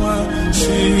wate.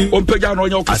 Ompeja no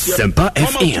onyo kwese. Asempa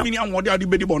FM. Mama mi anwode ade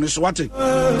bedi bonu so wate.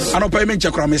 Anopa me nche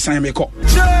kra me san me ko.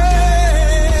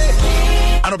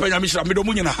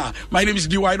 My name is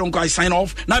D.Y. Don't I sign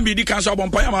off. Now be the cancer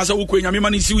bonfire. I say ukwe nyame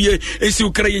mani si uye esi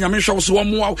ukre nyame hwa so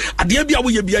mo ade bia wo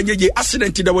ye bia nye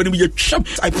accident that when we chop.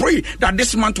 I pray that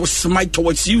this month will smite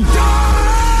towards you.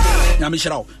 Nyame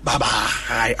shira. Bye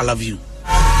bye. I love you.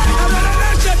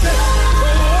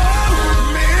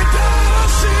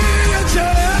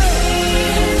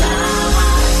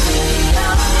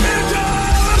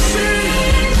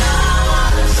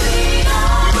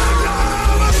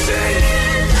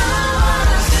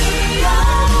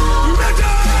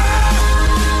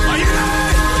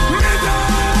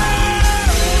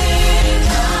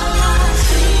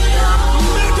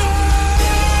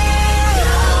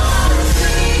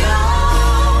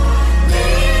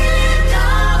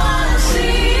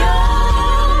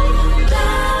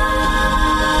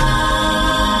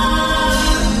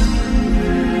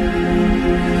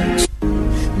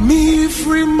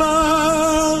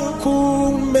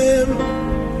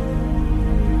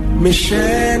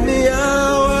 Misheni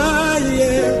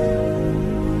awaye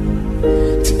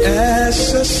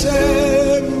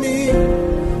tsasemi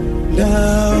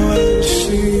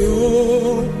dawasio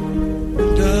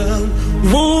dam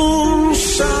vunsanu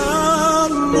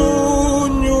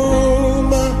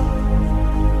nyuma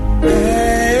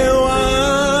ewa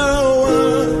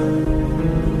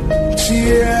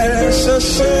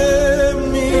tsasemi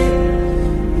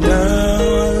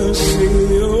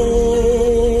dawasio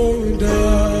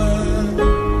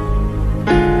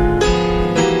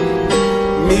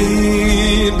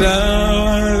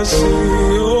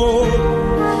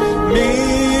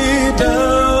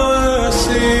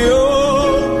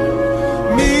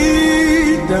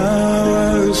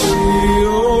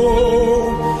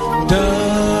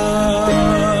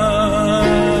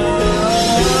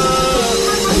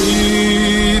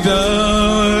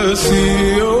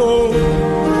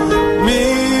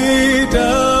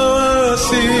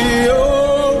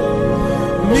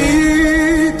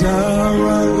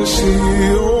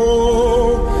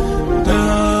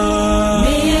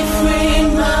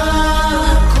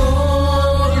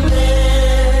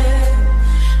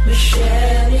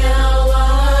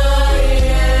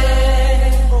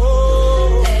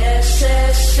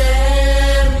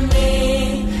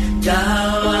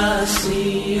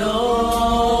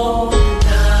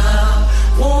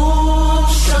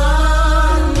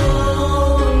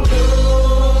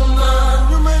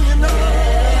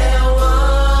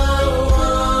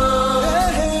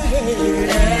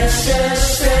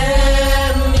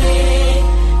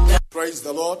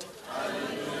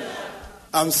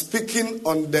I'm speaking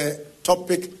on the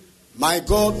topic, my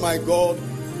God, Lord,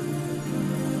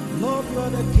 you are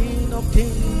the King of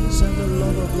kings and the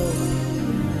Lord of lords.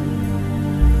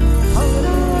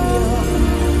 Hallelujah.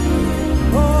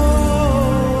 Oh.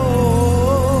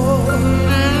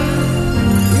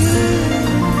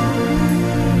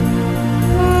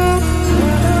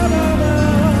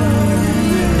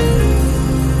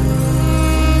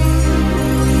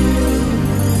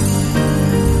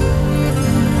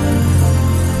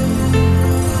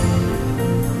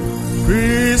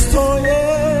 Cristo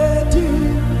yeti,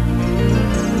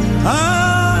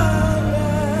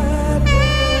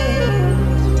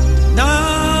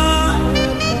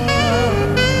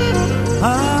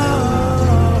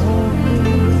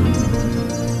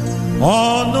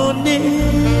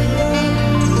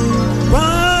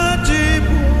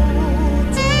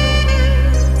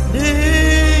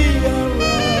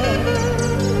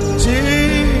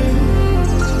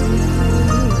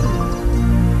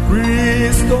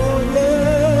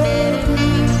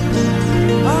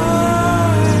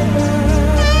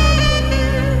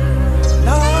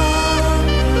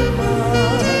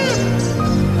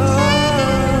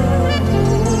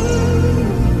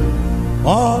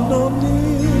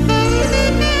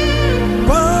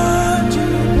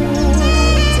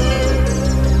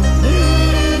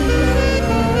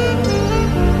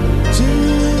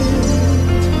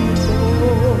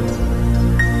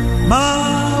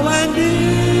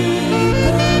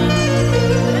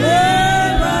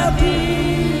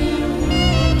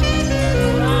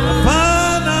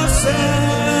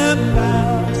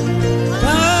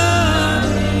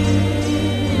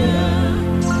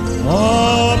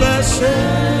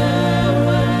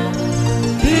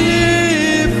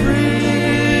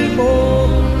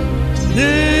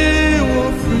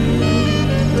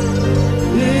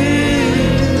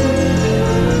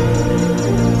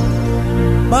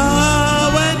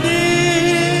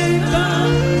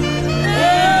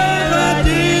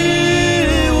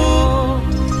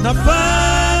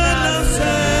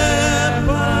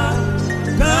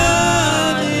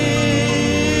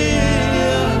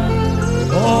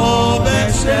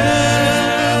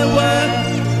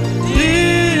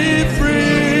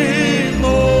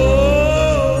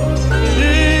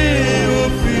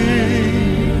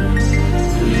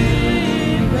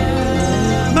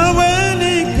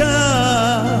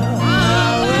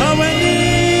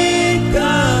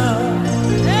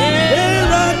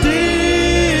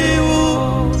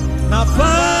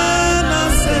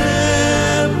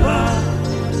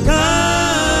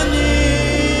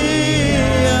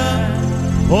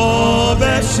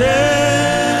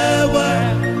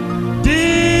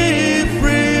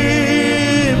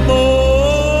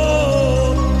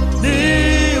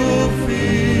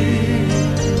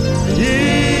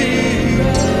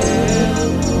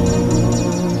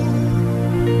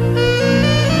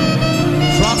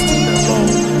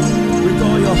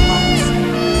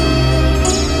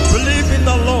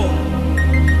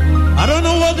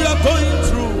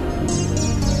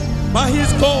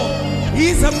 God.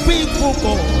 He's a faithful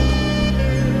God.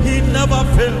 He never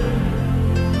fails.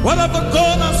 Whatever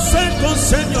God has said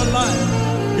concerning your life,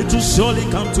 it will surely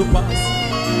come to pass.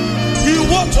 He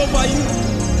watch over you.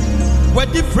 When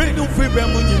the friend of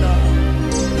Fibremunina,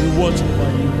 He watch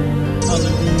over you.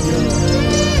 Hallelujah.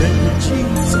 Thank you,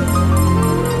 Jesus.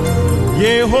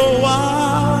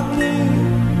 Yehovah,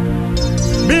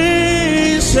 be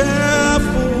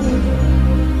careful.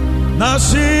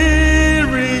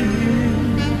 Nasiri,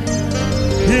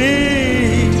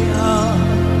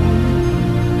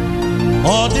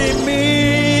 Odi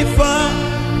mifa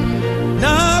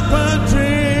na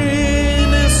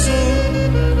patrinesu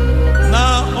na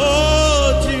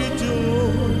ojijo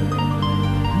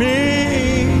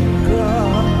mikra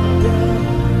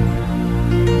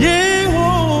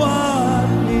Yehovah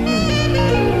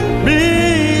be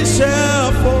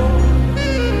careful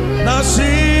na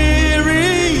siri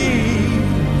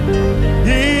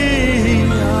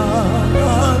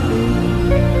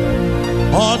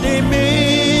Odi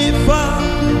mifa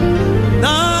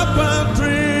na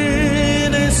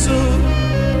patrinesu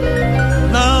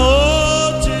na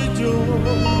ojijo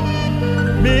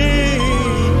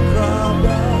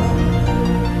mikraba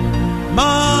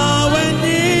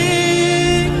mawenika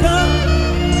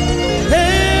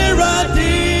heradiu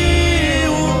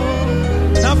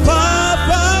na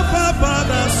papa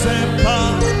na sempa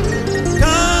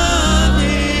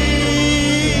kania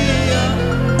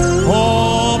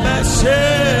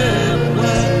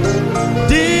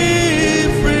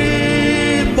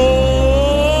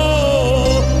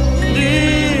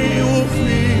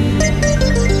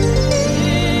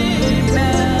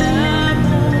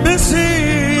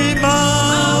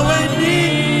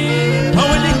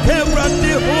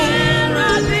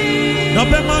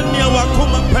Bemania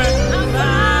wakuma pe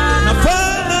na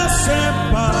fana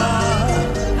sempa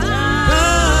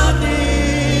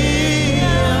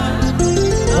kania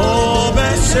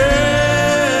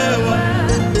obeshewa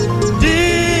di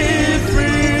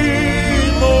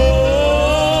frimo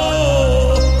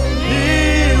di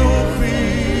ufi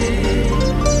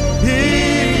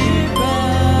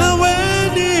na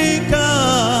wenika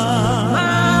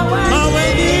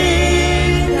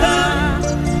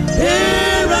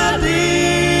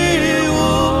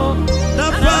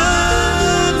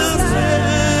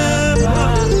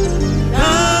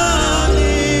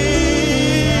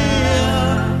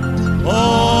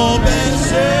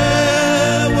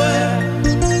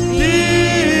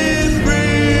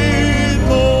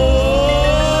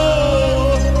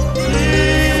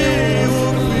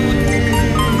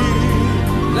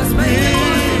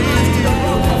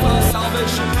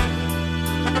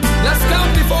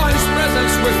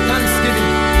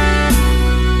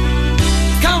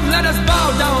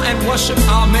worship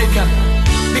our Maker,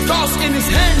 because in His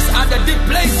hands are the deep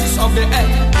places of the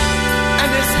earth, and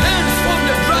His hands form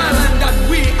the dry land that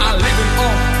we are living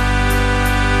on.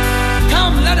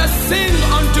 Come, let us sing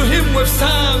unto Him with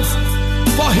psalms,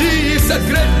 for He is a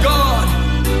great God,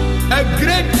 a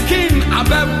great King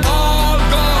above all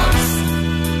gods.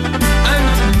 And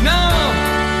now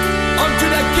unto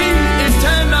the King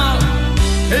eternal,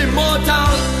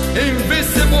 immortal,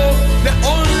 invisible, the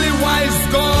only wise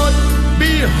God,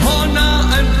 be honor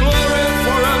and glory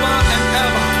forever and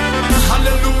ever.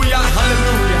 Hallelujah,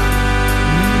 hallelujah.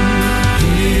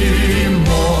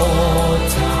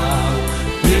 Immortal,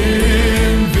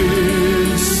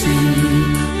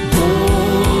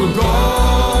 invisible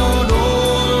God,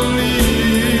 only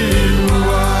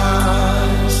one.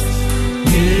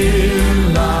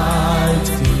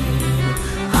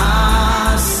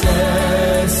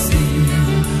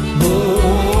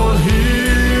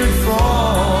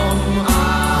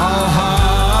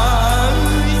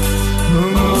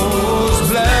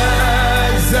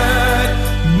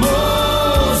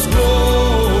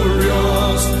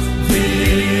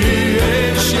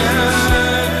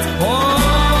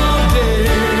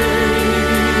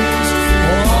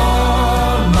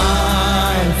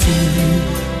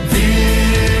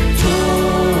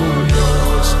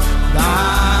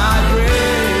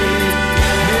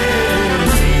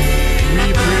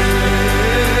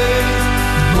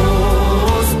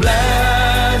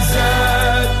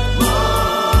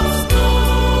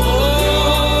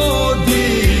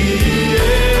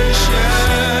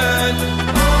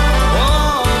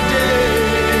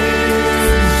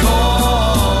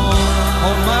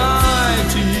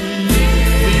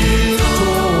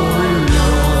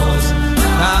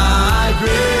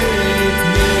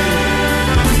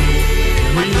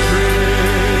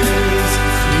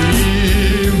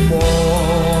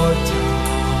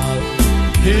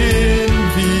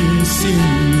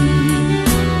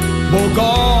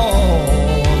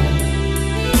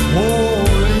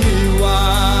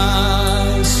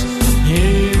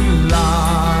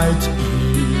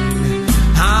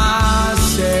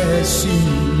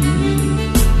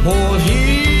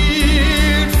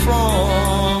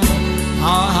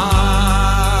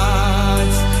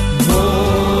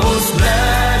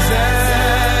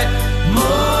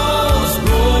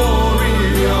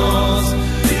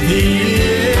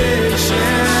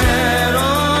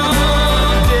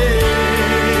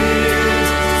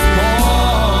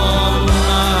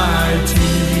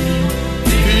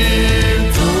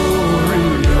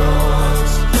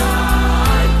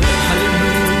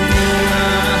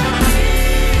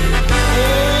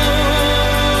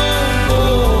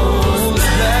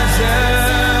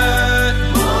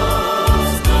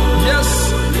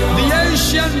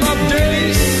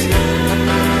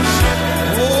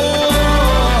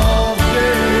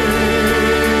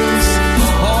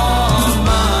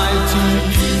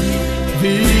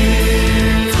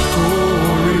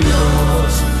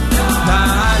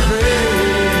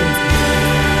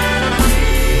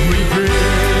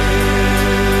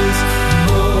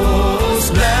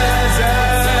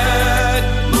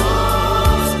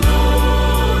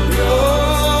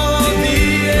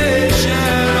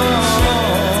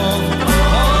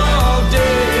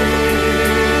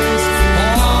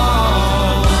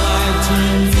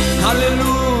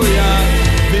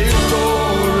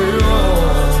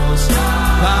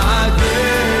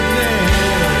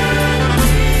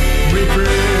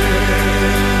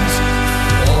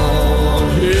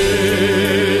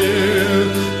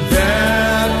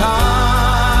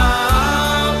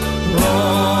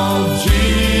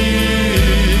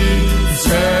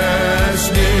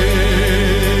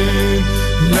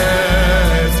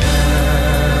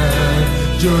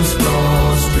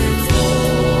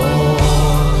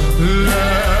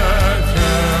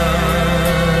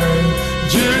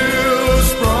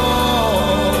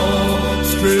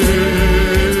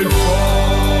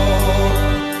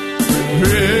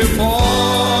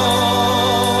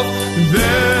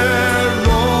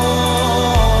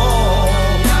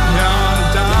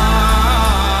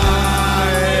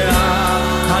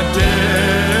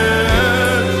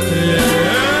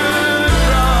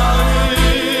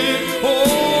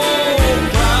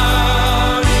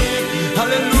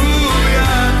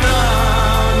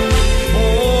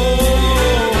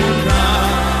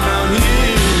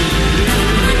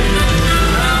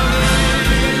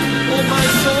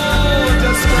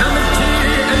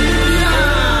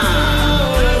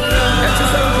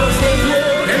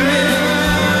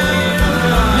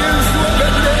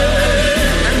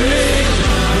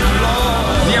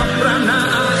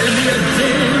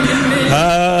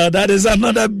 that is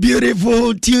another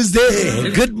beautiful Tuesday.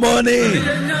 Good morning.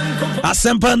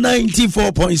 Asempa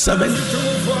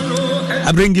 94.7.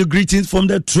 I bring you greetings from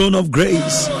the throne of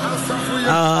grace.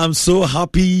 I'm so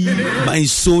happy, my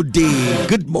soul day.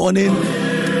 Good morning,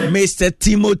 Mr.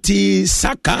 Timothy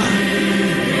Saka.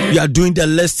 You are doing the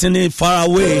listening far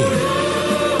away.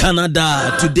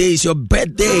 Canada, today is your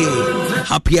birthday.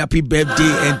 Happy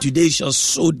birthday, and today is your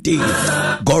soul day.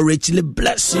 God richly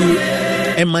bless you.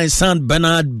 And my son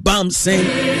Bernard Bamson,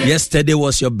 yesterday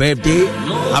was your birthday.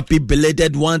 Happy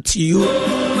belated one to you.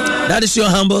 That is your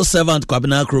humble servant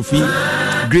Kwabena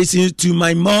Krofi. Greetings to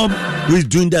my mom who is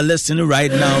doing the listening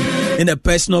right now in the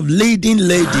person of leading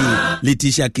lady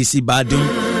Letitia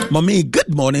Kisibadum. Mommy,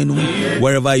 good morning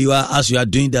wherever you are as you are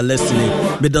doing the listening.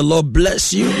 May the Lord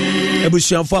bless you.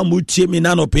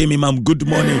 Good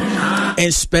morning,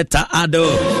 Inspector Ado,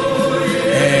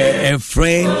 a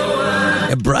friend,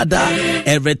 a brother,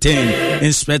 everything.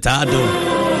 Inspector Ado,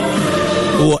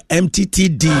 or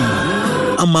MTTD,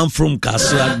 a man from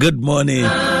Kasua. Good morning.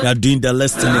 You are doing the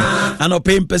listening. And I'll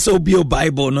pay Bio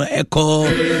Bible, no echo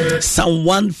Psalm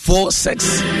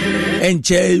 146. And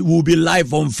will be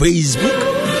live on Facebook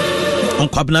on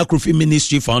Kwabena Krofi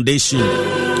Ministry Foundation.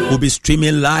 We'll be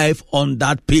streaming live on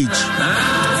that page.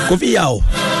 Kofi Yao,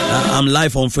 I'm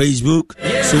live on Facebook,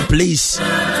 so please,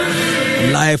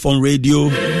 I'm live on radio.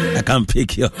 I can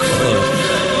pick your call.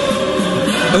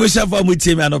 I wish I found with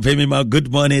him and pay me my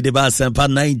good morning. The bus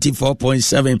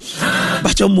 94.7.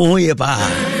 But your moye pa,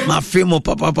 my film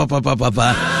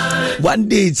papa. One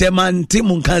day it's a man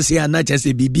Timun can see and not just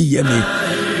a BB yemi.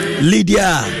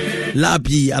 Lydia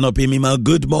Lapi and pay me my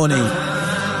good morning.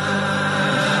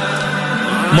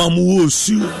 Mamu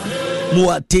Su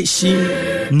Muateshi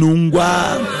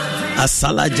Nungwa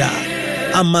Asalaja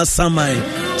Amasamai,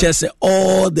 just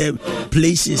all the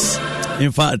places.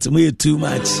 In fact, we're too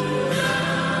much.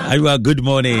 You are good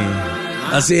morning.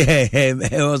 I say hey,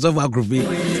 was over Groovy.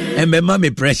 And my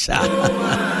mommy pressure.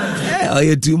 Oh,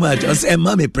 you too much. I say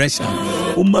mommy pressure.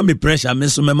 Oh, mommy pressure.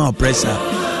 Miss my pressure.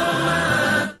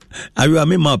 You are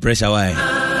me more pressure. Why?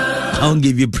 I don't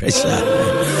give you pressure.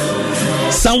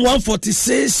 Psalm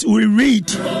 146, we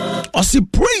read, I say,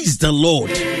 praise the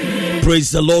Lord.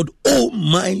 Praise the Lord, oh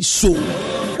my soul.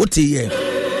 What a year.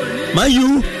 Man,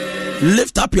 you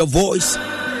lift up your voice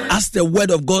as the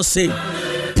word of God say,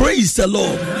 praise the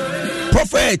Lord.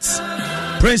 Prophets,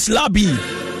 Prince Labi,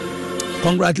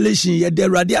 congratulations. Yeah, the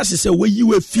radius is a way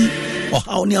you a fee or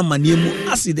how near manimu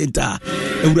accident.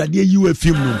 You a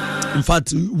film. In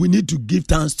fact, we need to give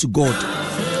thanks to God.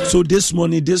 So this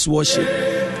morning, this worship,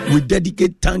 we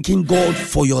dedicate thanking God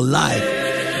for your life.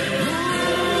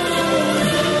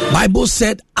 Bible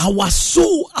said our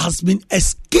soul has been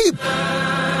escaped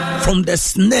from the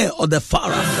snare of the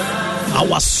Pharaoh.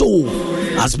 Our soul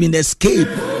has been escaped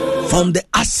from the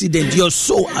accident. Your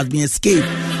soul has been escaped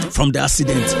from the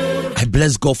accident. I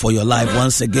bless God for your life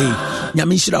once again.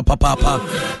 Nyamishira Papa.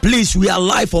 Please, we are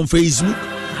live on Facebook.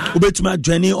 Ubetuma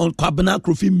journey on Kwabena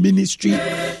Krofi Ministry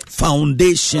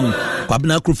Foundation.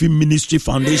 Kwabena Krofi Ministry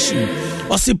Foundation.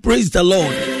 I say, praise the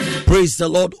Lord. Praise the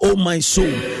Lord, oh my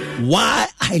soul. Why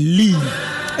I live.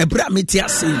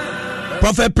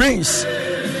 Prophet Prince.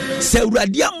 Se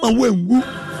uradia mawengu.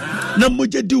 Na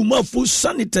moje di umafu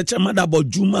sanita chamada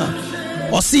bojuma.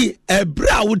 Osi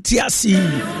ebra utiasi.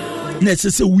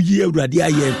 Nesese uye uradia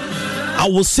ye. I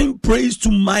will sing praise to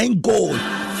my God.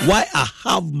 Why I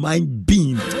have my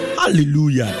being.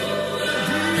 Hallelujah.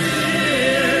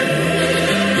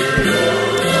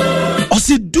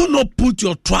 Osi, do not put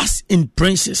your trust in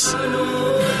princes,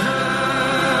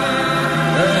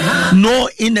 nor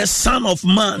in a son of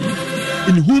man,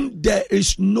 in whom there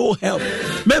is no help.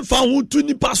 Men found to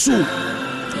ni pasu.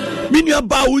 Mini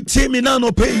about temi na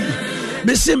no pay.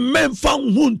 Me say men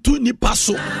found to ni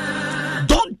pasu.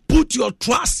 Don't put your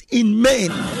trust in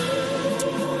men.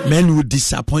 Men will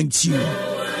disappoint you.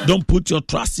 Don't put your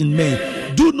trust in men.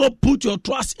 Do not put your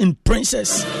trust in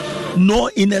princes,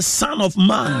 nor in a son of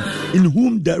man, in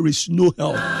whom there is no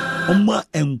help. Oma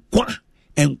enkwa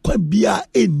bia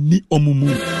eni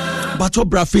omumu. But your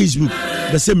bra Facebook,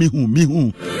 they say me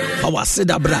who. How I said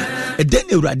bra. And then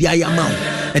Euradi ayamau.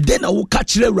 And then I will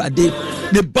catch the rade.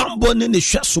 The bambon in the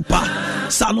shasupa.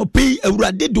 Sanopi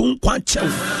Euradi don't quancho.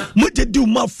 Mute do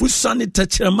ma fusani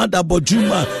tachemada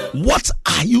bojuma. What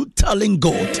are you telling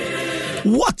God?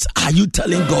 What are you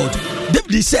telling God?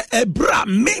 David said, Ebra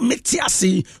me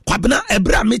metiasi, Kwabena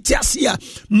Ebra metiasia,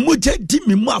 muje di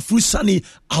mi ma fusani.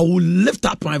 I will lift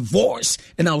up my voice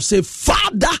and I will say,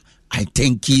 Father, I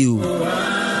thank you.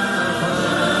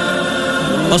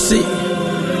 I see,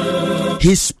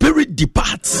 his spirit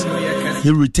departs.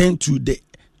 He returned to the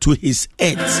to his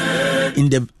earth, in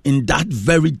that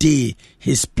very day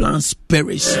his plans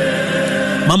perish.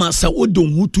 Mama say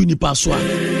odon hu tu nipa so a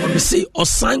me say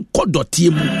osan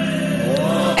kodotie mu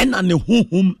ena ne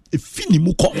honhom efini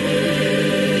mu ko.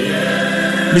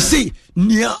 Me say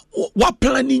nia wa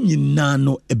planning nyina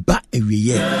no eba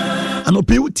ewiye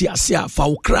anope uti ase a fa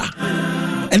ukra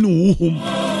ene honhom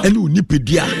ene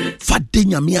onipedua fa de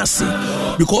nyame ase,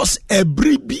 because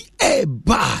every be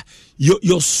eba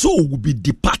your soul will be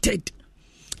departed.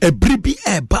 Every be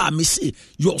eba, me say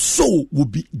your soul will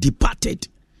be departed.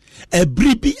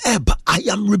 Every be eba, I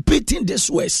am repeating this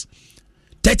words.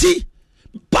 30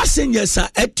 passengers are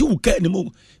at 2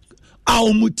 anymore.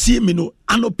 Our mutimino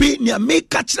anope ni me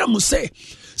kachira mu say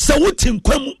sa wotin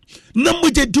kwamu na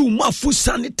muje di uma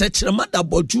fusani techira mada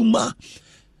boduma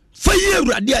fa ye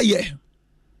urade aye,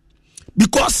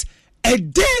 because a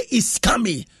day is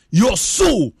coming your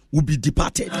soul will be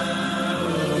departed.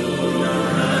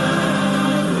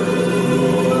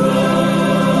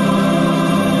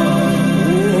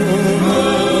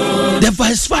 The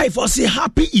verse 5 will say,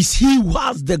 happy is he who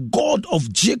has the God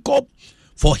of Jacob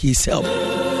for his help,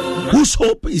 whose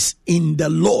hope is in the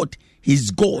Lord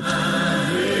his God,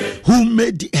 who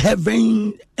made the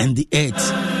heaven and the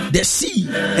earth, the sea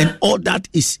and all that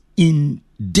is in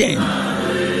them.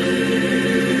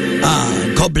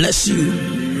 God bless you.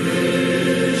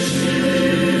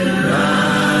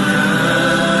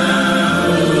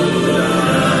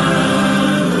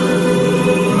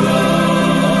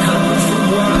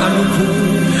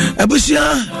 Abusia,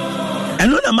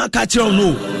 eno na maka kire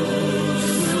no.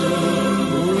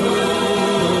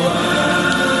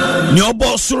 Ni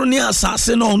obo soro ni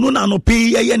asase no no na no pe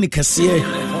ye ne kese.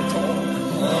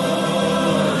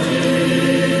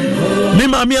 Me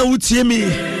mama a wutie mi.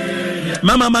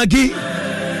 Mama Magi.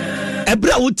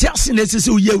 Ebra wutie ase na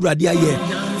sese uye urade aye.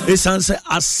 Esanse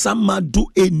asamado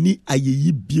eni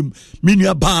ayeyi biem.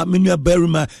 Menua ba, menua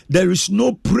berima, there is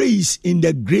no praise in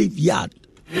the graveyard.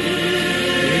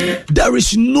 There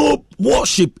is no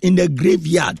worship in the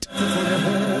graveyard.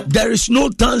 There is no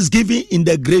thanksgiving in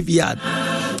the graveyard.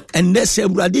 And they say,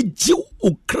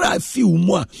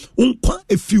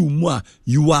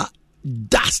 you are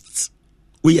dust.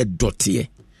 We are dirty.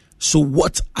 So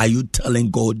what are you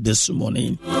telling God this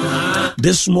morning?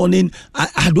 This morning,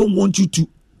 I don't want you to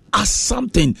ask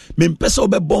something. Me pesa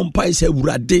obe bompa ise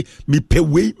urade me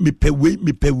pewe.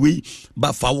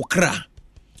 But fa ukra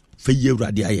fe ye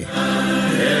urade aye.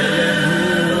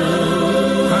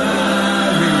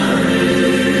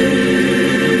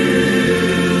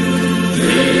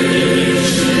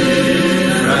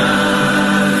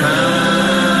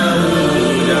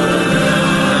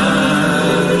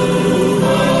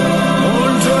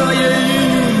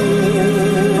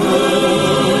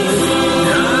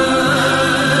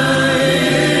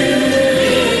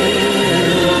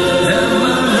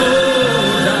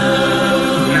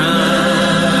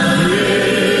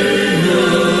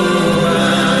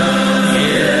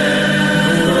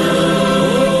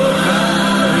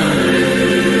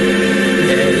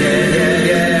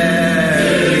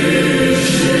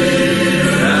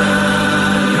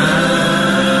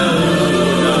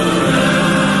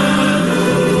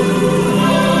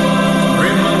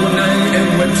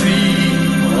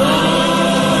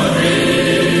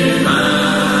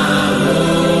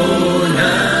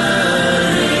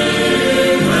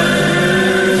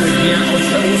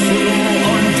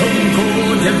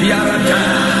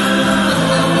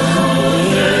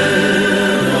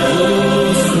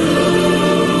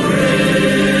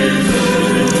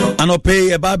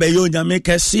 Anope baba yo nyame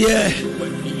kese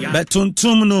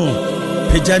betuntum no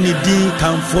pejani din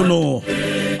kamfo no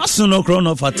asono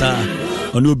krono fata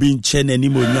ono bi nche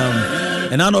nanim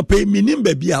onyam and anope minim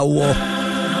ba bia wo.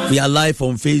 We are live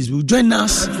on Facebook. Join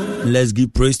us. Let's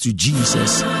give praise to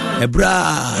Jesus.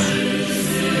 Ebra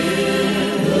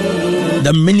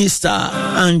the minister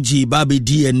Angie Babi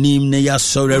di enim ne ya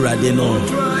sore rade no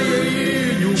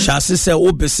shase se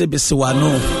obese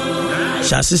wano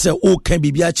shase se o kan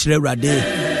bibia kire rade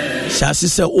shase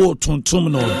se o tontom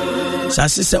no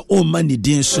shase se o mani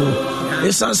din so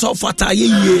esan so fata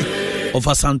yeye of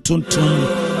asantontom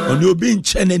oni obi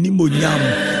nche na ni monyam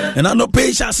and I no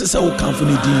pay shase se o kan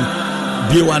funi din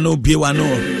biewano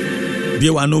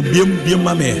biem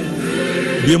mame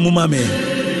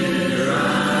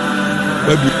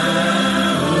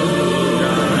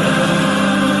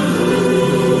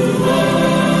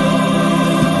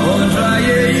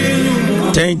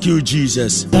Thank you,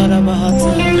 Jesus. We praise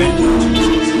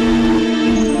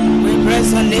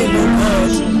the name of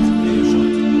God.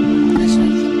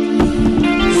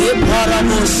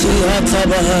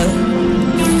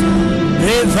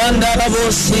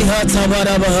 Revandarabosi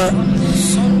hatabaraba.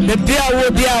 The Pia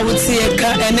will be out here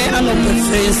and an open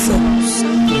face.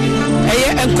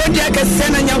 And Kodiaka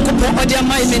Sen and Yakupo Odia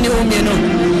my minimum.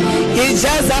 It's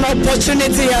just an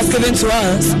opportunity he has given to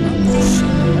us.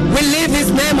 We leave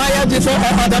his name higher before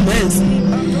all other men.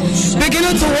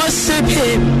 Beginning to worship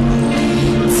him.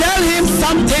 Tell him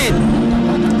something.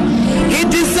 He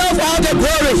deserves all the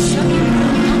glory.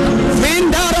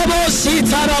 Vindarabosi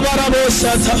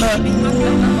tarabarabosa.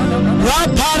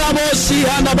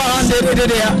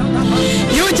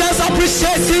 You just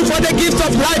appreciate him for the gift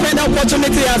of life and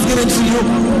opportunity he has given to you.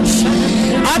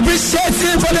 Appreciate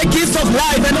him for the gift of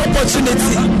life and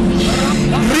opportunity.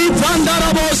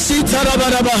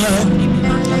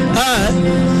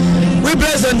 We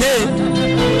bless your name.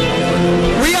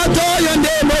 We adore your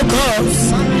name, O God.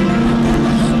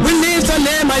 We lift your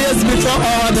name highest before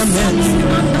all other men.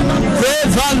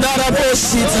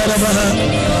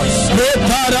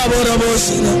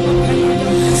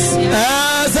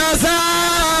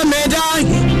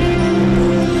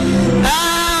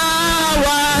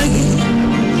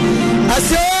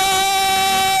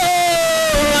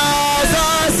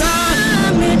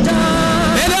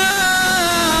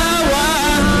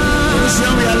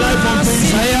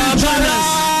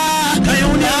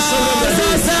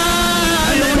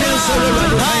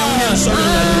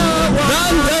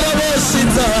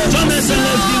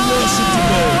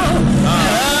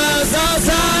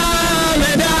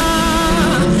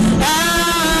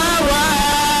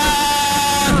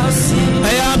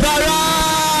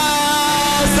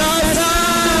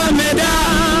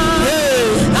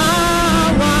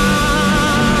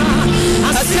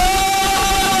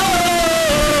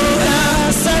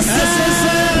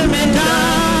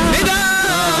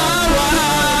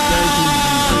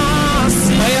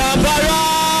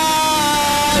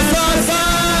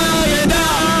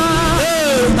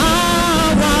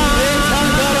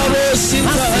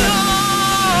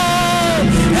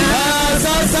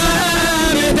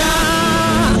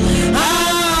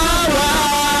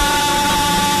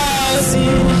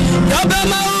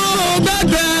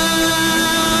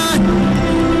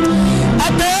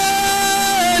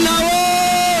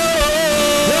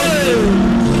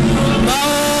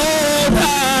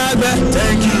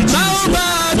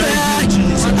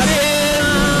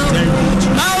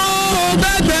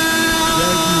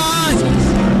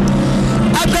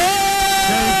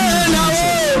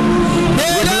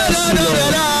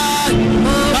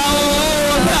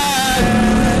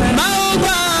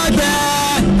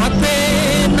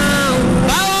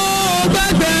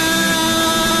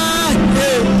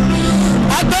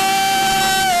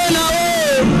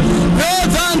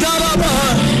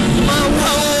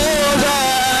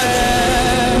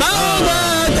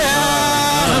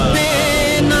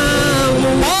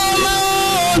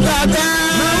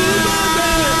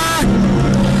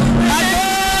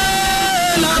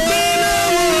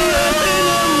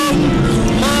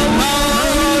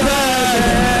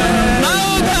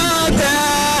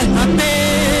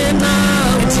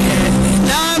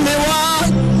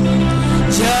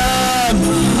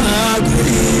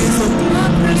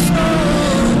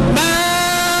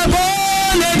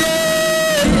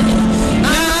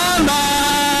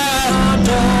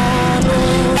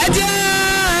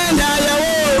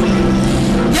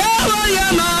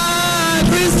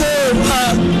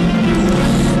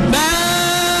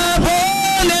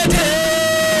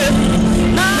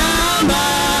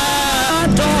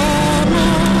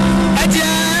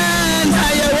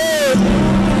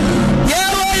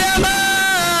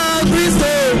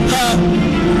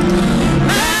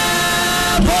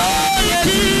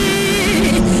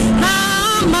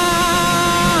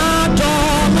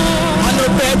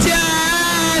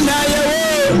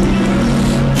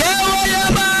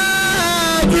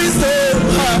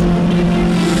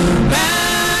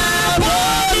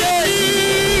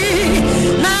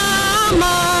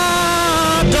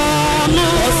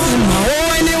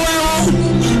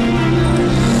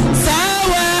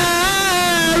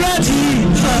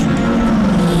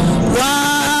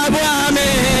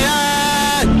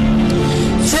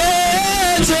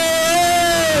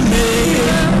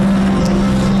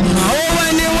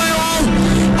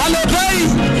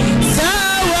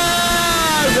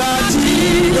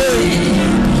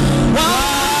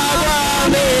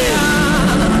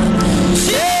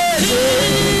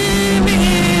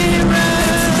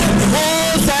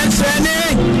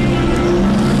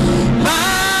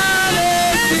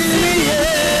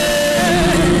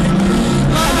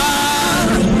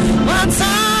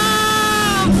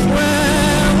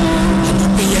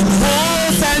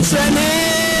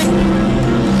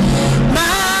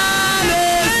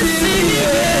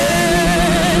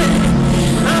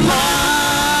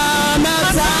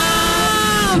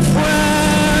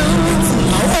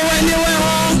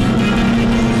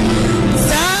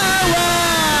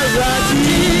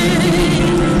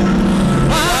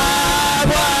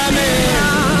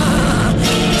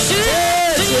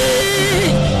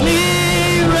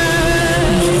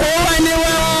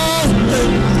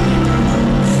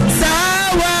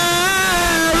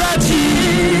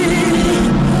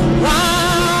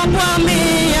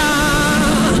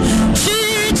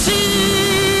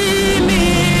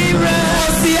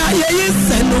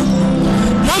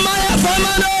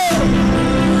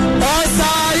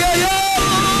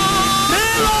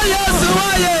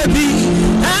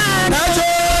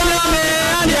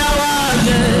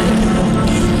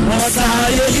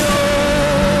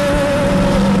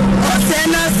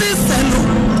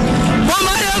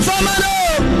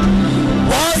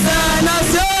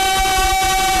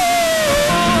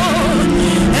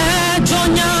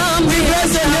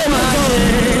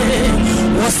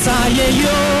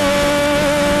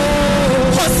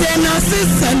 Osena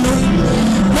sisano,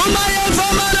 mama ya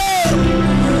famano.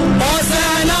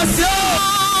 Osena sio,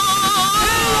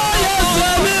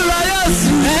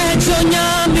 Yesu,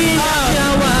 echonyami ya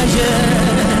waje.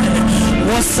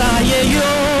 Osaye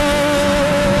yo,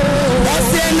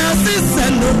 Osena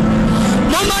sisano,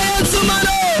 mama ya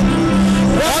tumano.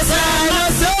 Osena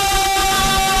sio,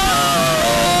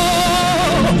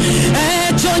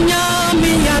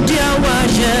 echonyami ya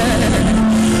waje.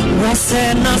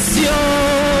 Osena sio.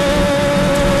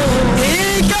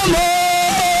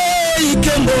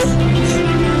 Ikemo,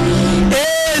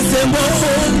 Ezemo,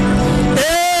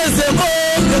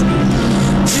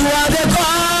 you are the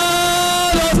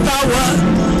God of power.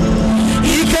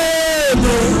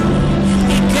 Ikemo,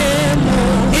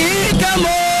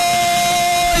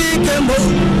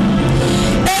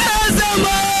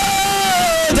 Ezemo,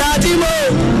 Dadimo,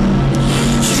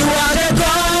 you are the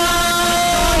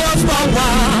God of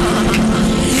power.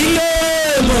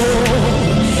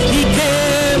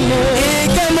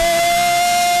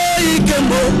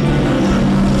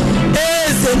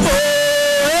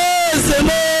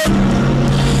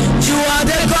 You are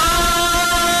the God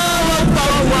of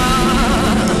power.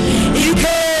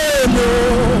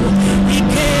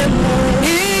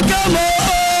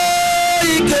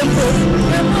 Ikemo,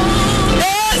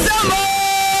 Ezemo,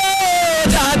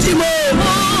 Dadimo,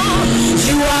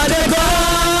 you are the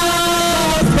God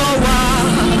of power.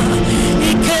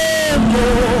 Ikemo,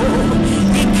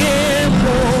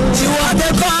 you are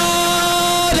the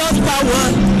God of power.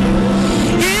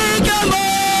 Ikemo,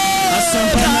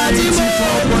 Dadimo,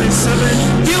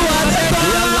 you are the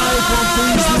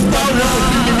God of power.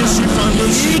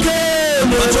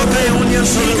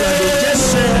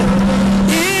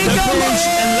 Ikemo,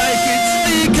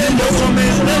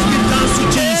 Let's give thanks to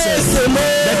Jesus, the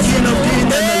King of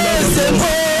Kings and the Lord of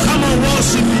Lords. Come on,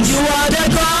 worship Him. You are the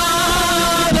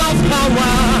God of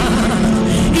power.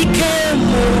 He came.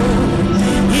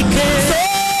 So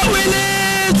we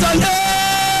lift on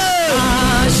earth.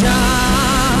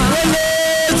 We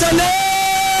lift on earth.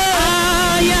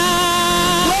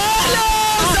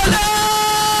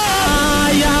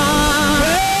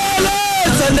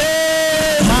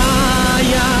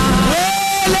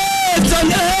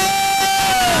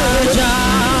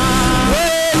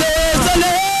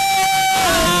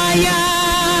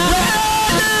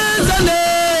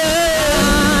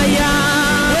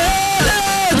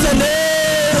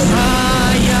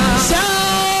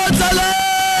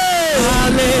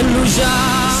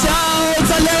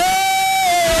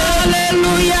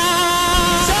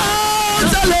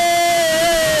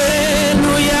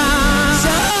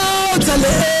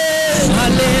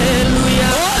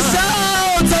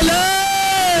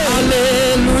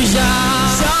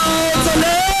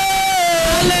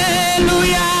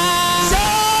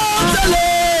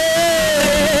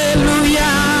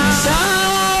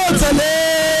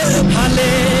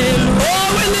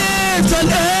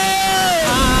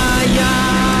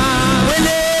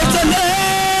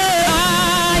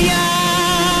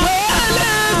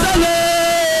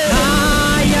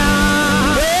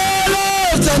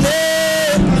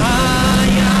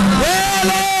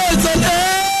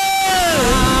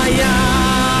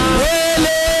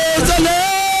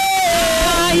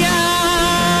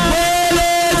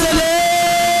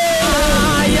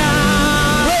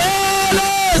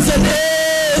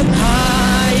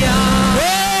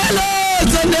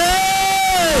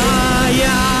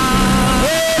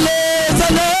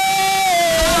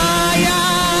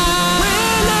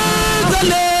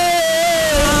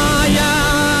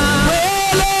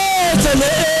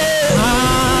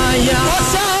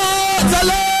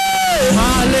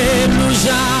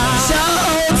 Hallelujah.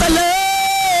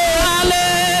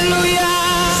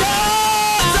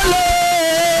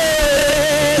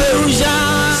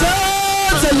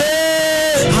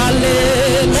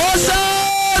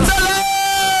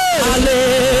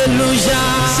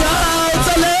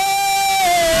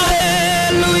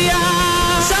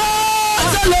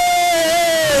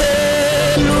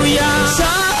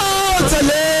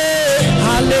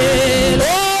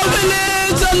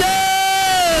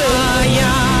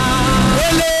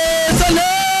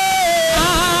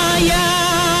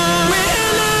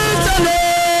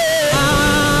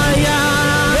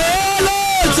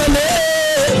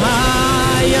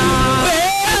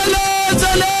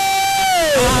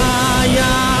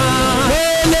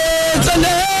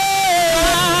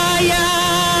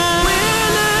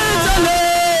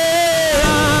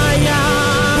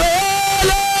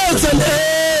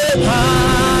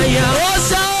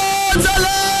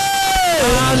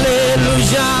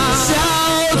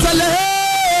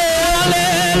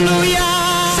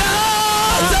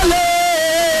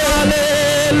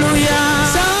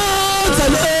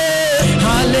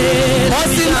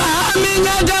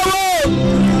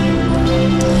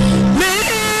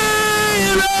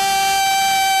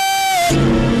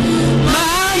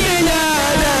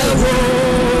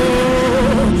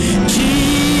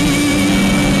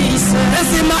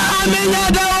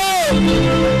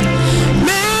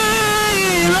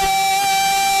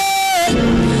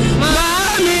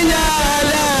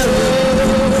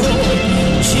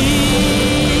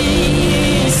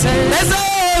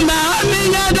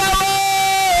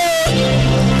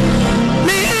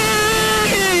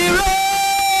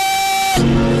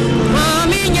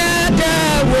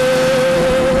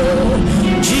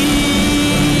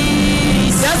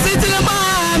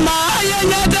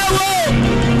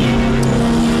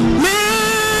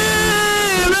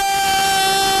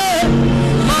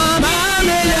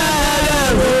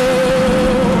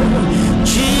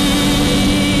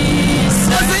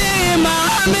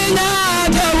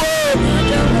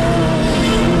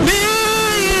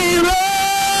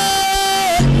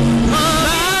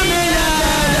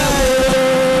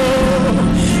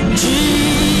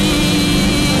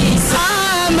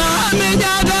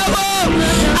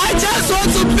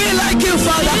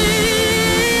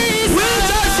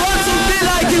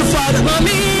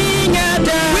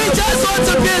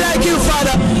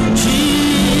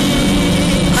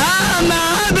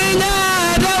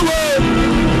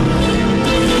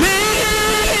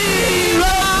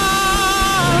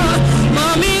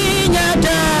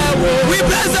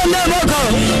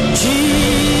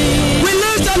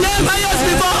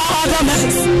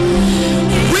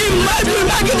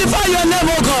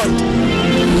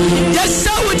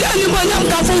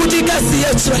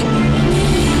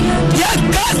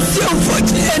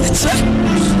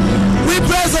 We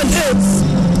present him.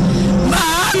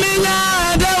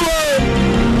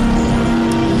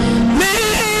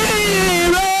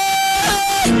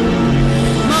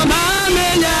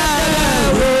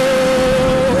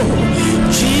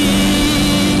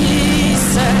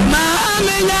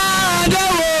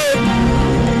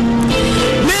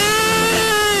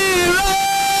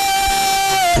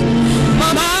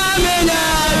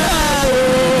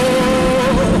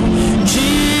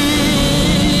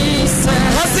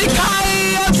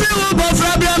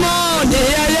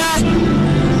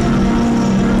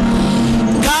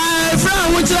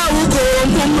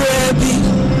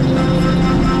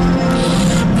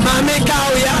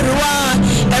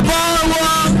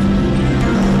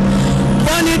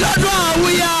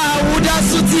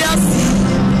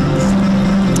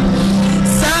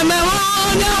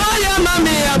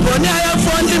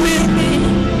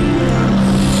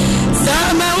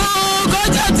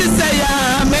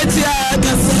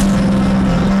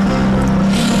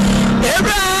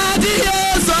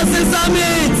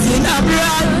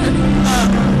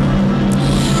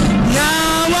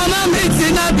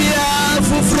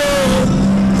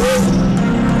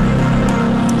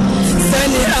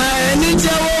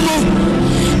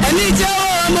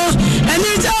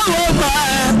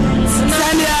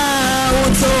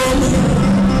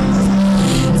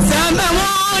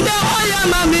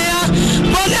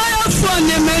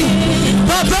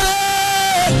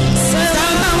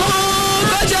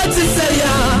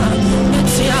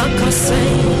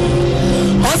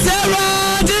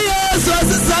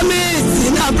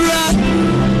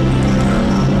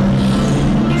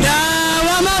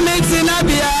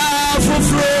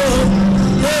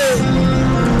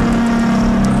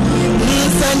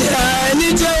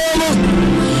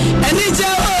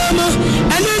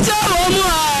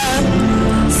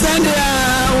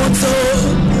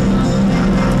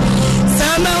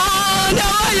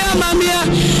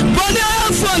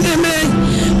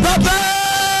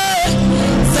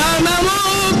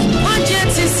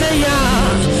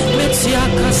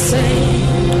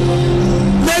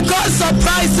 May God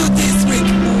surprise you this week.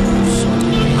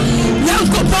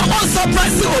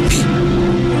 Surprise you.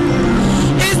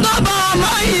 It's not about our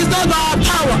mind, it's not about our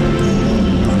power,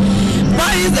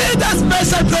 but it's the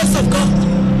special grace of God.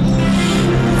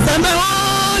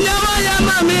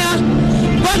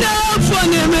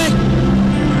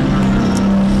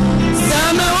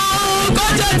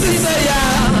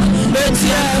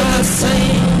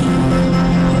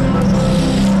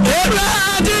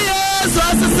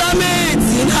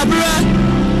 Papa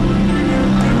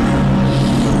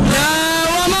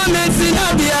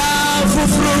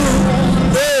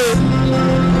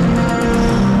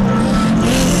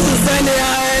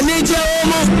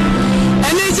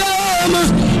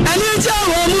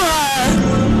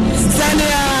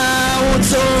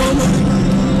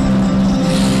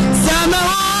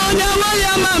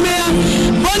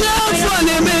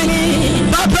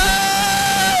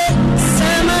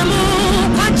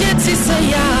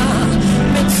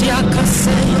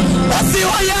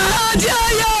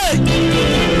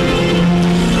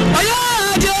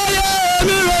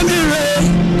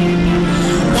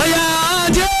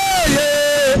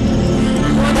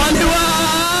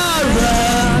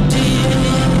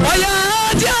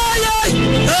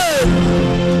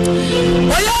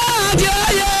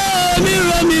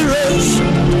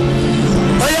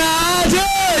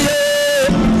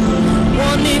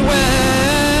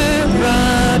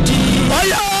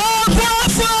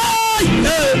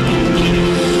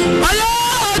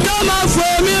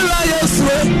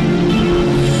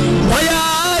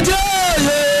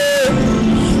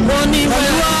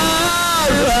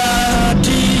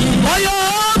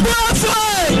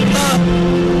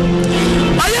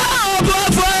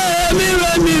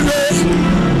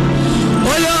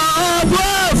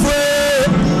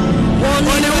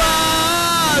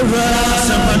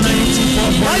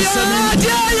We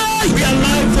are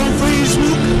live on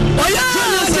Facebook.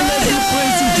 Join us and let's give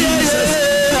praise to Jesus,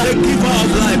 the giver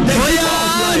of life. The giver of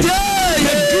life. The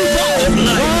giver of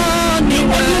life. The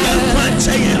one who can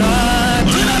change it.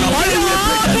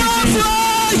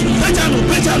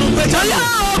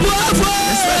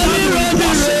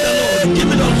 Give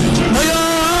it up to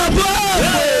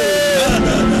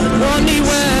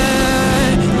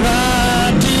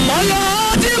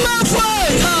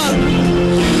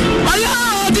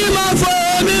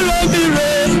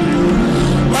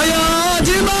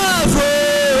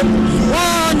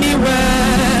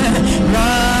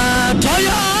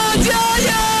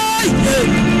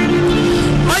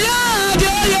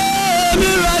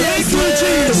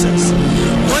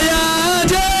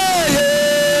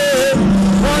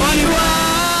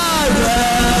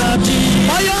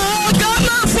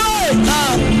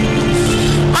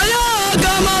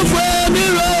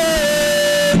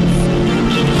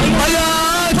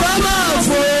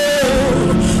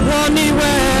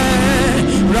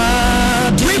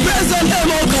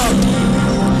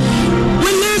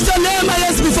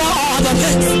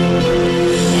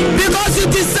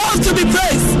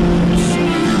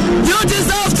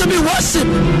worship.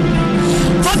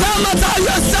 For that matter,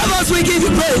 your servants, we give you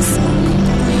praise.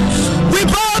 We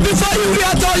bow before you, we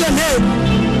adore your name.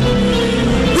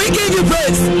 We give you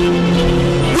praise.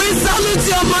 We salute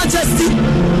your majesty.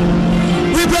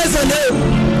 We praise your name.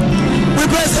 We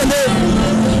praise your name.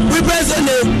 We praise your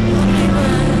name.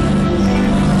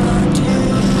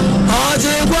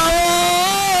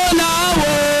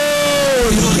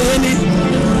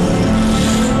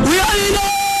 We are in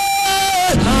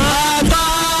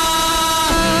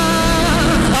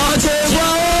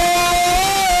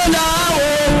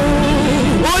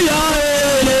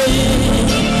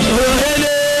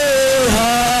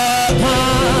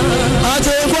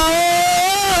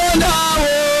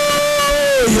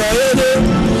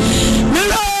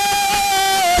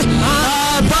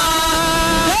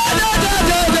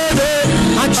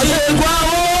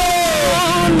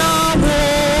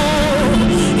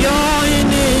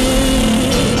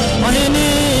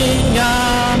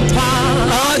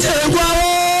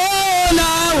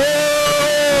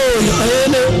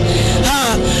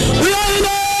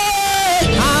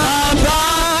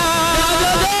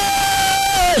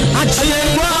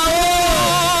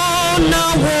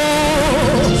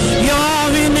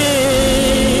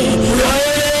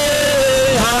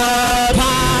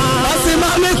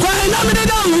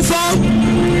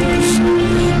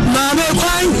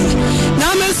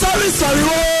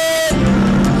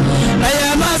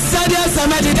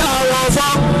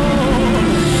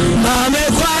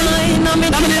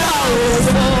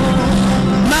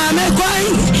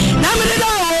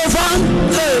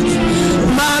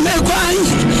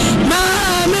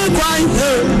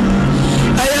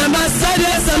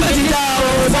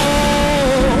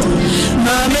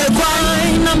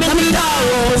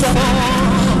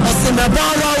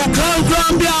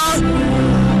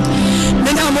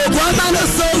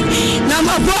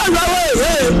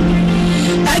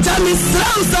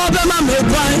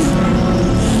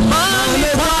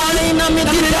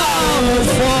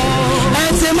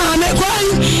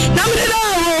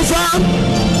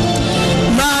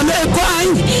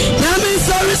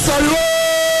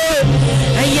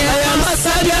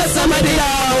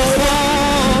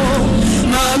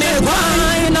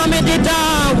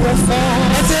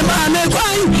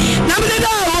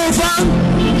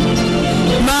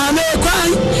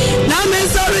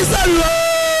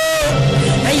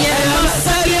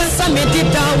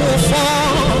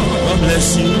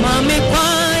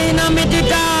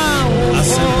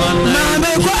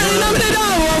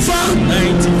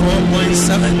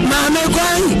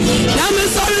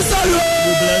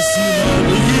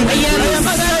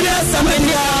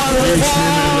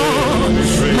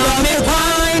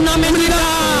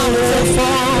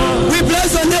we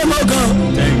bless your name, oh God.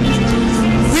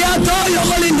 We adore your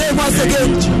holy name once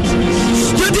again.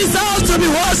 You deserve to be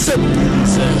worshipped.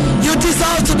 You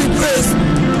deserve to be praised.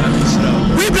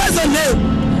 We bless your name.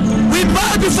 We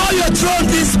bow before your throne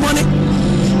this morning,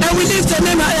 and we lift your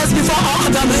name highest before all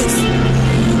other names.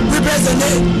 We bless your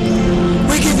name.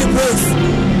 We give you praise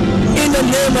in the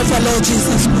name of our Lord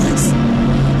Jesus Christ.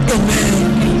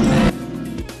 Amen.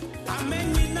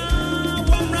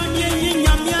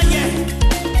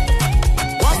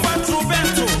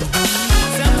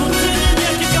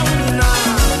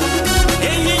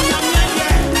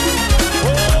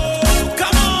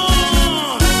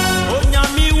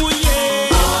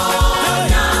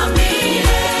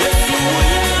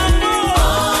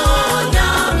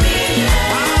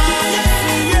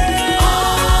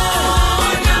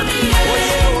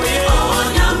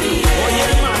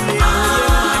 Oh,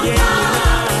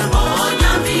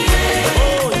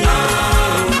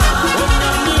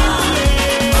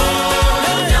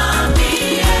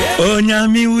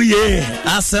 Onyami uye.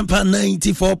 Asempa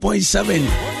 94.7.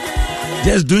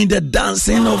 Just doing the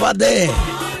dancing over there.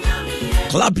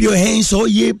 Clap your hands, oh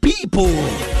ye people.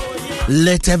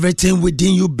 Let everything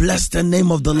within you bless the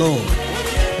name of the Lord.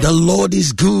 The Lord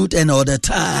is good and all the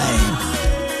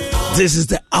time. This is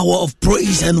the hour of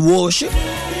praise and worship.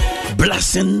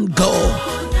 Blessing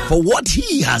God for what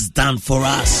He has done for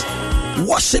us.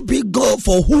 Worshiping God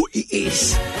for who He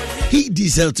is. He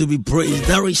deserves to be praised.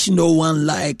 There is no one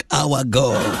like our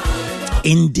God.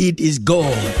 Indeed is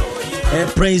God.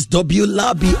 Praise W.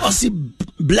 Labi. Also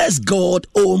bless God,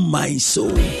 oh my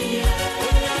soul.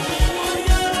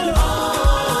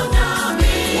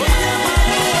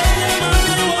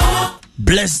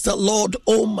 Bless the Lord,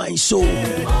 oh my soul.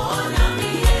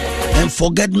 And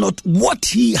forget not what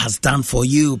He has done for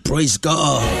you. Praise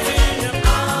God.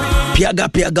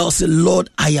 Piaga say, Lord,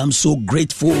 I am so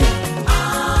grateful.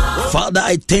 Father,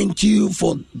 I thank you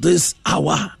for this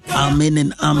hour. Amen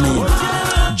and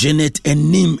amen. Janet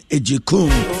and Nim Ejekum.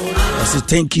 I say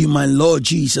thank you, my Lord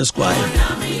Jesus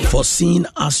Christ, for seeing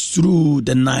us through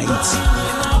the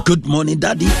night. Good morning,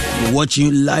 Daddy. We're watching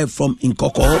you live from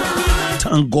Nkoko.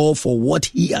 Thank God for what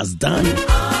He has done,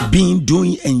 been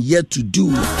doing, and yet to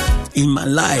do in my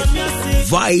life.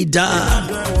 Vida.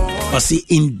 I say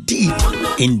indeed,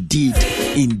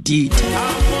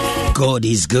 God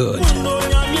is good.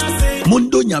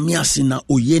 Mundo nyamiasina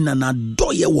oyena na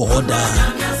doye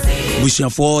wohoda.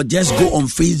 For just go on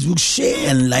Facebook, share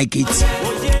and like it,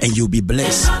 and you'll be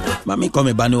blessed. Mami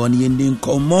come bano on yending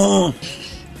come on.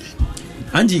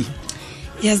 Angie.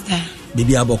 Yes, Dad.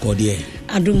 Bibi aboko die.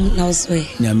 Adum na oswe.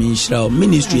 Nyami Israel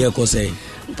ministry eko say.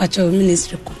 Pacho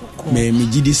ministry. Me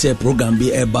jidi say program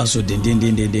be e baso den.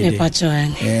 Me pacho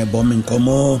ane. Bombing come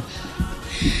on.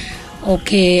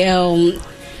 Okay,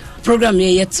 program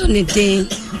ye yetu ni day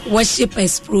worship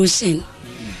explosion.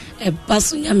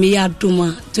 Basunya Miya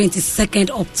Duma 22nd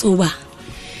October.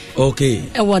 Okay.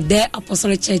 I was there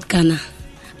Apostolic Church Ghana,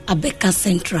 Abeka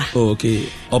Central. Okay.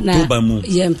 October mo.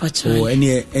 Yeah, mpacho. Oh,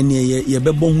 any ye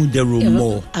be bon the room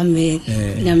more. Amen.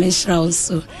 Nyameshra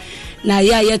also. Na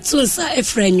ya yetunsa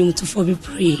efrenyum to for be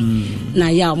pray. Na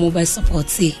ya mobile support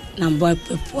na boy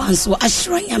people and so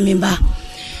ashra nyamemba.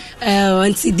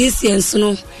 Until this year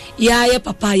so ya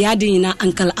papa ya din na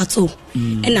uncle ato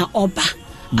na oba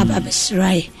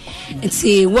ababeshrai.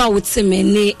 Nti wa wote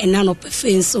mene ena no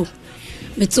pefe so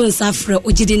meton safre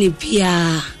ogide ne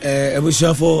bia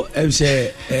ebusuafo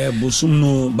se bosum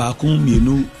no baakon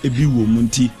mienu ebi wo mu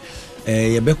nti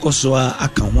yebekoso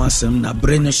aka ho asem na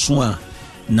bre ne so a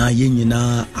na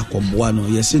yenyina akoboa no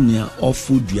yese nia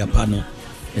ofu duapa no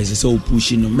ese so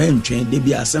push no mentwen de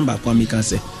bia asem ba kwa me can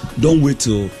say don't wait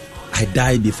till I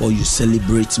die before you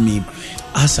celebrate me.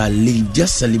 As I live,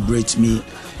 just celebrate me.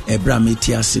 Abraham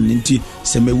Tiasin into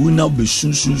Semewu now be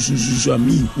soon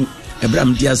me.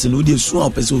 Abraham Tiasin, who did so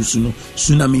up as soon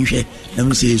tsunami. Let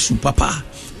me say, Su Papa,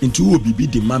 into who be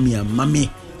the mammy and mammy.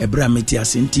 Abraham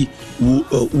Tiasinti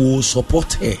will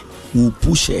support her, will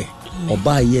push her, or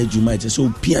buy ye Juma, so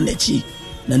pianechi,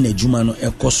 Nane Jumano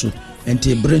Ekosu, and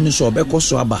te Brenus or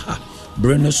Becoso Abaha,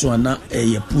 Brenus or na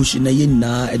a push in a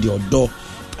yena at your door.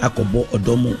 Akobo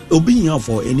Odomo, obeying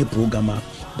for any programmer,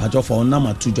 but for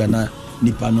Nama Tujana.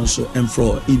 Nipano so and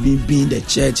fro even being the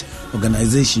church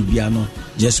organization biano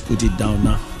just put it down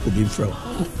now obi fro.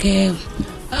 Okay.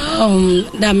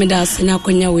 Dameda sina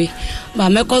konyawe ba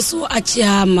mekoso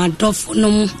achia madofo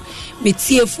no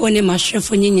metiefo ne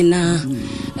mahwefo nyina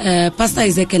pastor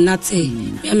Ezekiel Nate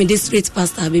me district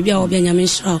pastor bibia obi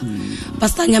nyameshra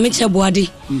pastor nyameche boade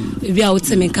bibia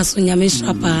woteme kaso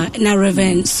nyameshra pa na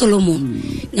Reverend Solomon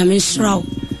nyameshra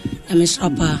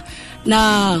pa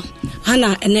na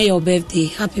Hannah, and your birthday.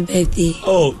 Happy birthday.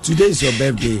 Oh, today is your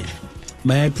birthday.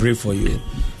 May I pray for you?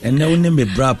 And now name me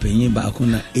brap in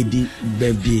Bakuna Eddie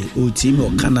birthday. O team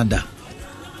or Canada.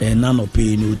 And none of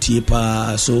pain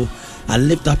Utipa. So I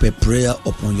lift up a prayer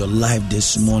upon your life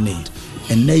this morning.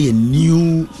 And now a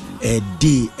new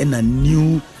day and a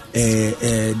new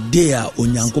day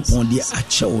on Yankopon de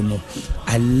Acheono.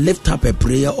 I lift up a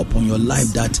prayer upon your life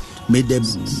that may the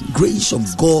grace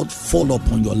of God fall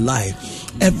upon your life.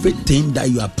 Everything that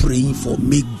you are praying for,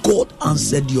 may God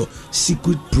answer your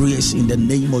secret prayers in the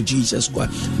name of Jesus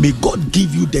Christ. May God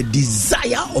give you the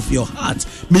desire of your heart.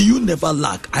 May you never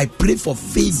lack. I pray for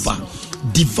favor,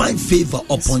 divine favor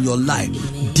upon your life,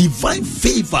 divine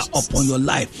favor upon your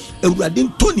life.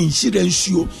 Ewuradin toni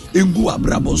nshirensio engu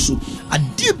abraboso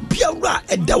ade biara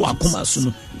edawa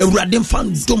komaso Ewuradin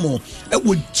fandomo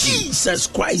ewo Jesus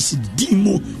Christ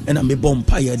dimo and am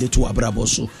bompa ya de to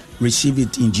abraboso. Receive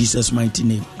it in Jesus' mighty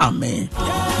name. Amen.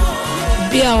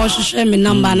 obi a wɔhwehwɛ me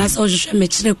number na sɛ wɔhwehwɛ me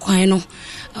kyerɛ kwan no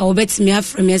wɔbɛtumi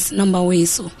afrɛ me as number way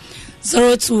so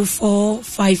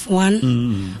 02451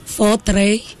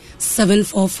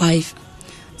 43745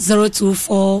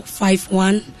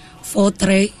 02451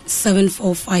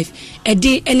 43745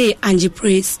 Edi any Angie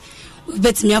Praise.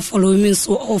 Bet me follow me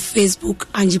so on Facebook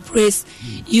Angie Praise,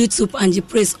 YouTube Angie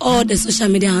Praise, all the social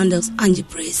media handles Angie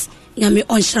Praise. Nyame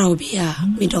onshra obi a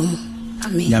midomo.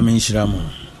 Amen. Nyame nshiramo.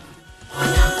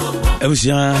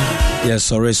 Ebusia yes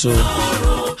sorry so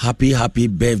happy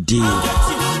birthday.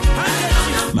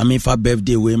 Mami for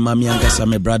birthday we mami ankasa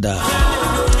me brother.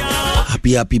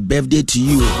 Happy birthday to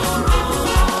you,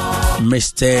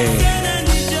 Mr.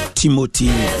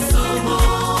 Timothy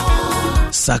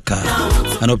Saka.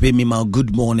 And pay me my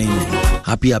good morning.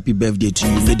 Happy birthday to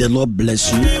you. May the Lord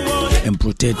bless you and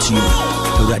protect you.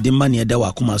 Already money da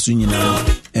wa kuma so nyina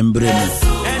embre no.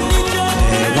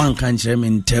 One can share me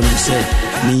in terms say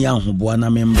me yan ho boa na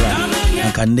membra.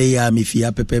 Aka ne ya me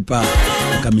fia pepepa.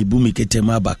 Aka me bu me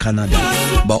ketema ba Canada.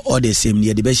 But all the same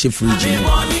near the best fridge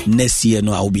next year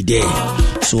no I will be there.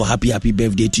 So happy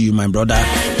birthday to you my brother.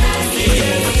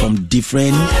 From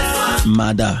different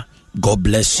mother. God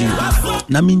bless you.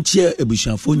 Na minche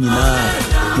ebushafo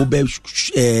nyina mo be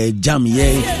jam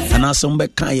ye and asom be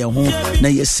kan ye ho na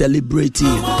ye celebrate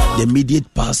the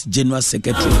immediate past general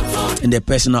secretary and the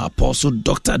personal apostle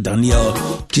Dr. Daniel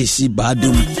Kesi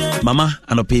Badum. Mama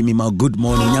anope me my good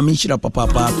morning. Nyame shira papa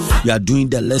you are doing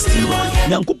the lesson.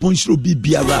 Nyankopon shiro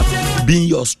bibiara being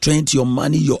your strength, your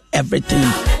money, your everything.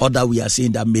 All that we are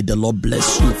saying that may the Lord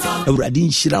bless you.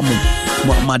 Ewradi shira mo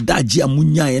madaji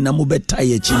amunya na mo beta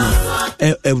ye chi no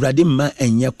ewrade ma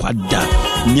enye kwada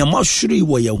nyama hwiri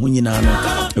wo ye ho nyina no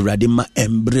ewrade ma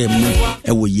embre mu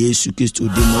ewo Yesu Kristo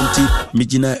de monti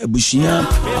migina ebushia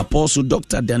apostle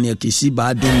Dr. Daniel Kesi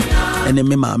Badum ene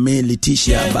me maame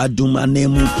Letitia Badum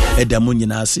anemu edamu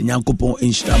nyina ase Nyankopon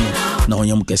enhyiram na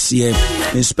onyam kese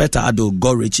Inspector Ado.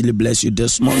 God richly bless you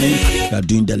this morning. You are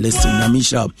doing the listing.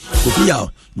 Namisha Kofiya,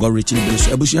 God richly bless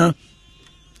you. Ebushia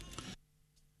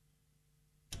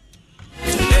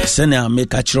Sene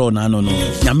make a chro na no.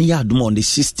 Nyame ya adum on the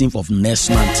 16th of next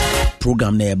month.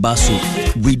 Program na ebaso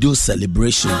widow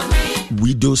celebration.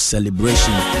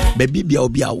 Baby bia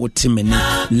obi a wote meni.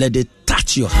 Let it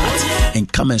touch your heart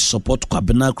and come and support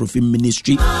Kwabena Kofi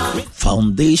Ministry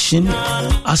Foundation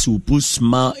as we put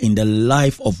smile in the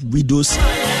life of widows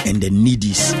and the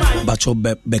needy. But your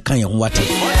beka ye wate.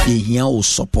 Ye hia o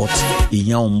support. Ye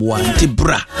hia o mwa nti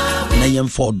bra. Na yem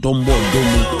for dombo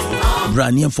domo.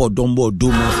 Brand for Dombo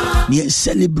Domo, near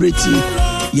celebrity,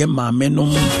 ye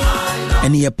mamenum,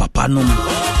 and ye papanum,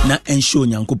 na ensure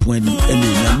Yankopon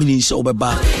and minister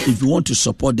Obaba. If you want to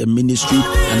support the ministry,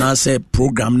 and I say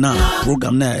program now,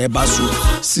 Ebasu,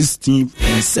 16th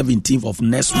and 17th of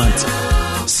next month.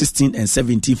 16th and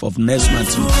 17th of next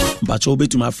month. But I'll be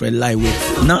to my friend Laiwe.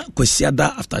 Now,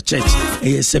 Kwesiada after church,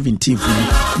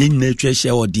 17th in Nature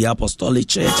Share or the Apostolic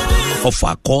Church of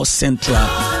our core central.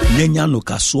 Nenya no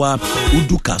kaswa,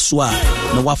 udu kaswa,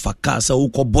 na wafaka sa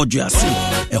uko bojo ase,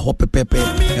 eho pepepe,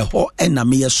 eho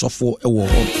ename sofo ewo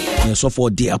ho, sofo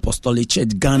the Apostolic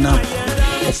Church Ghana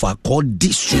of our core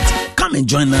district. Come and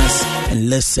join us and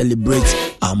let's celebrate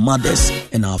our mothers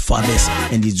and our fathers,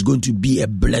 and it's going to be a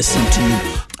blessing to you.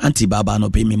 Auntie Baba no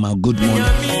pay me my good morning.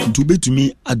 To be to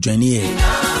me at join here.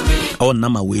 Our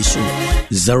number way so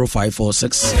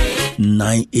 0546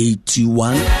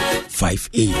 9821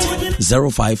 58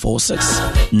 0546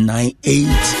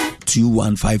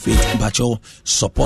 982158. But your support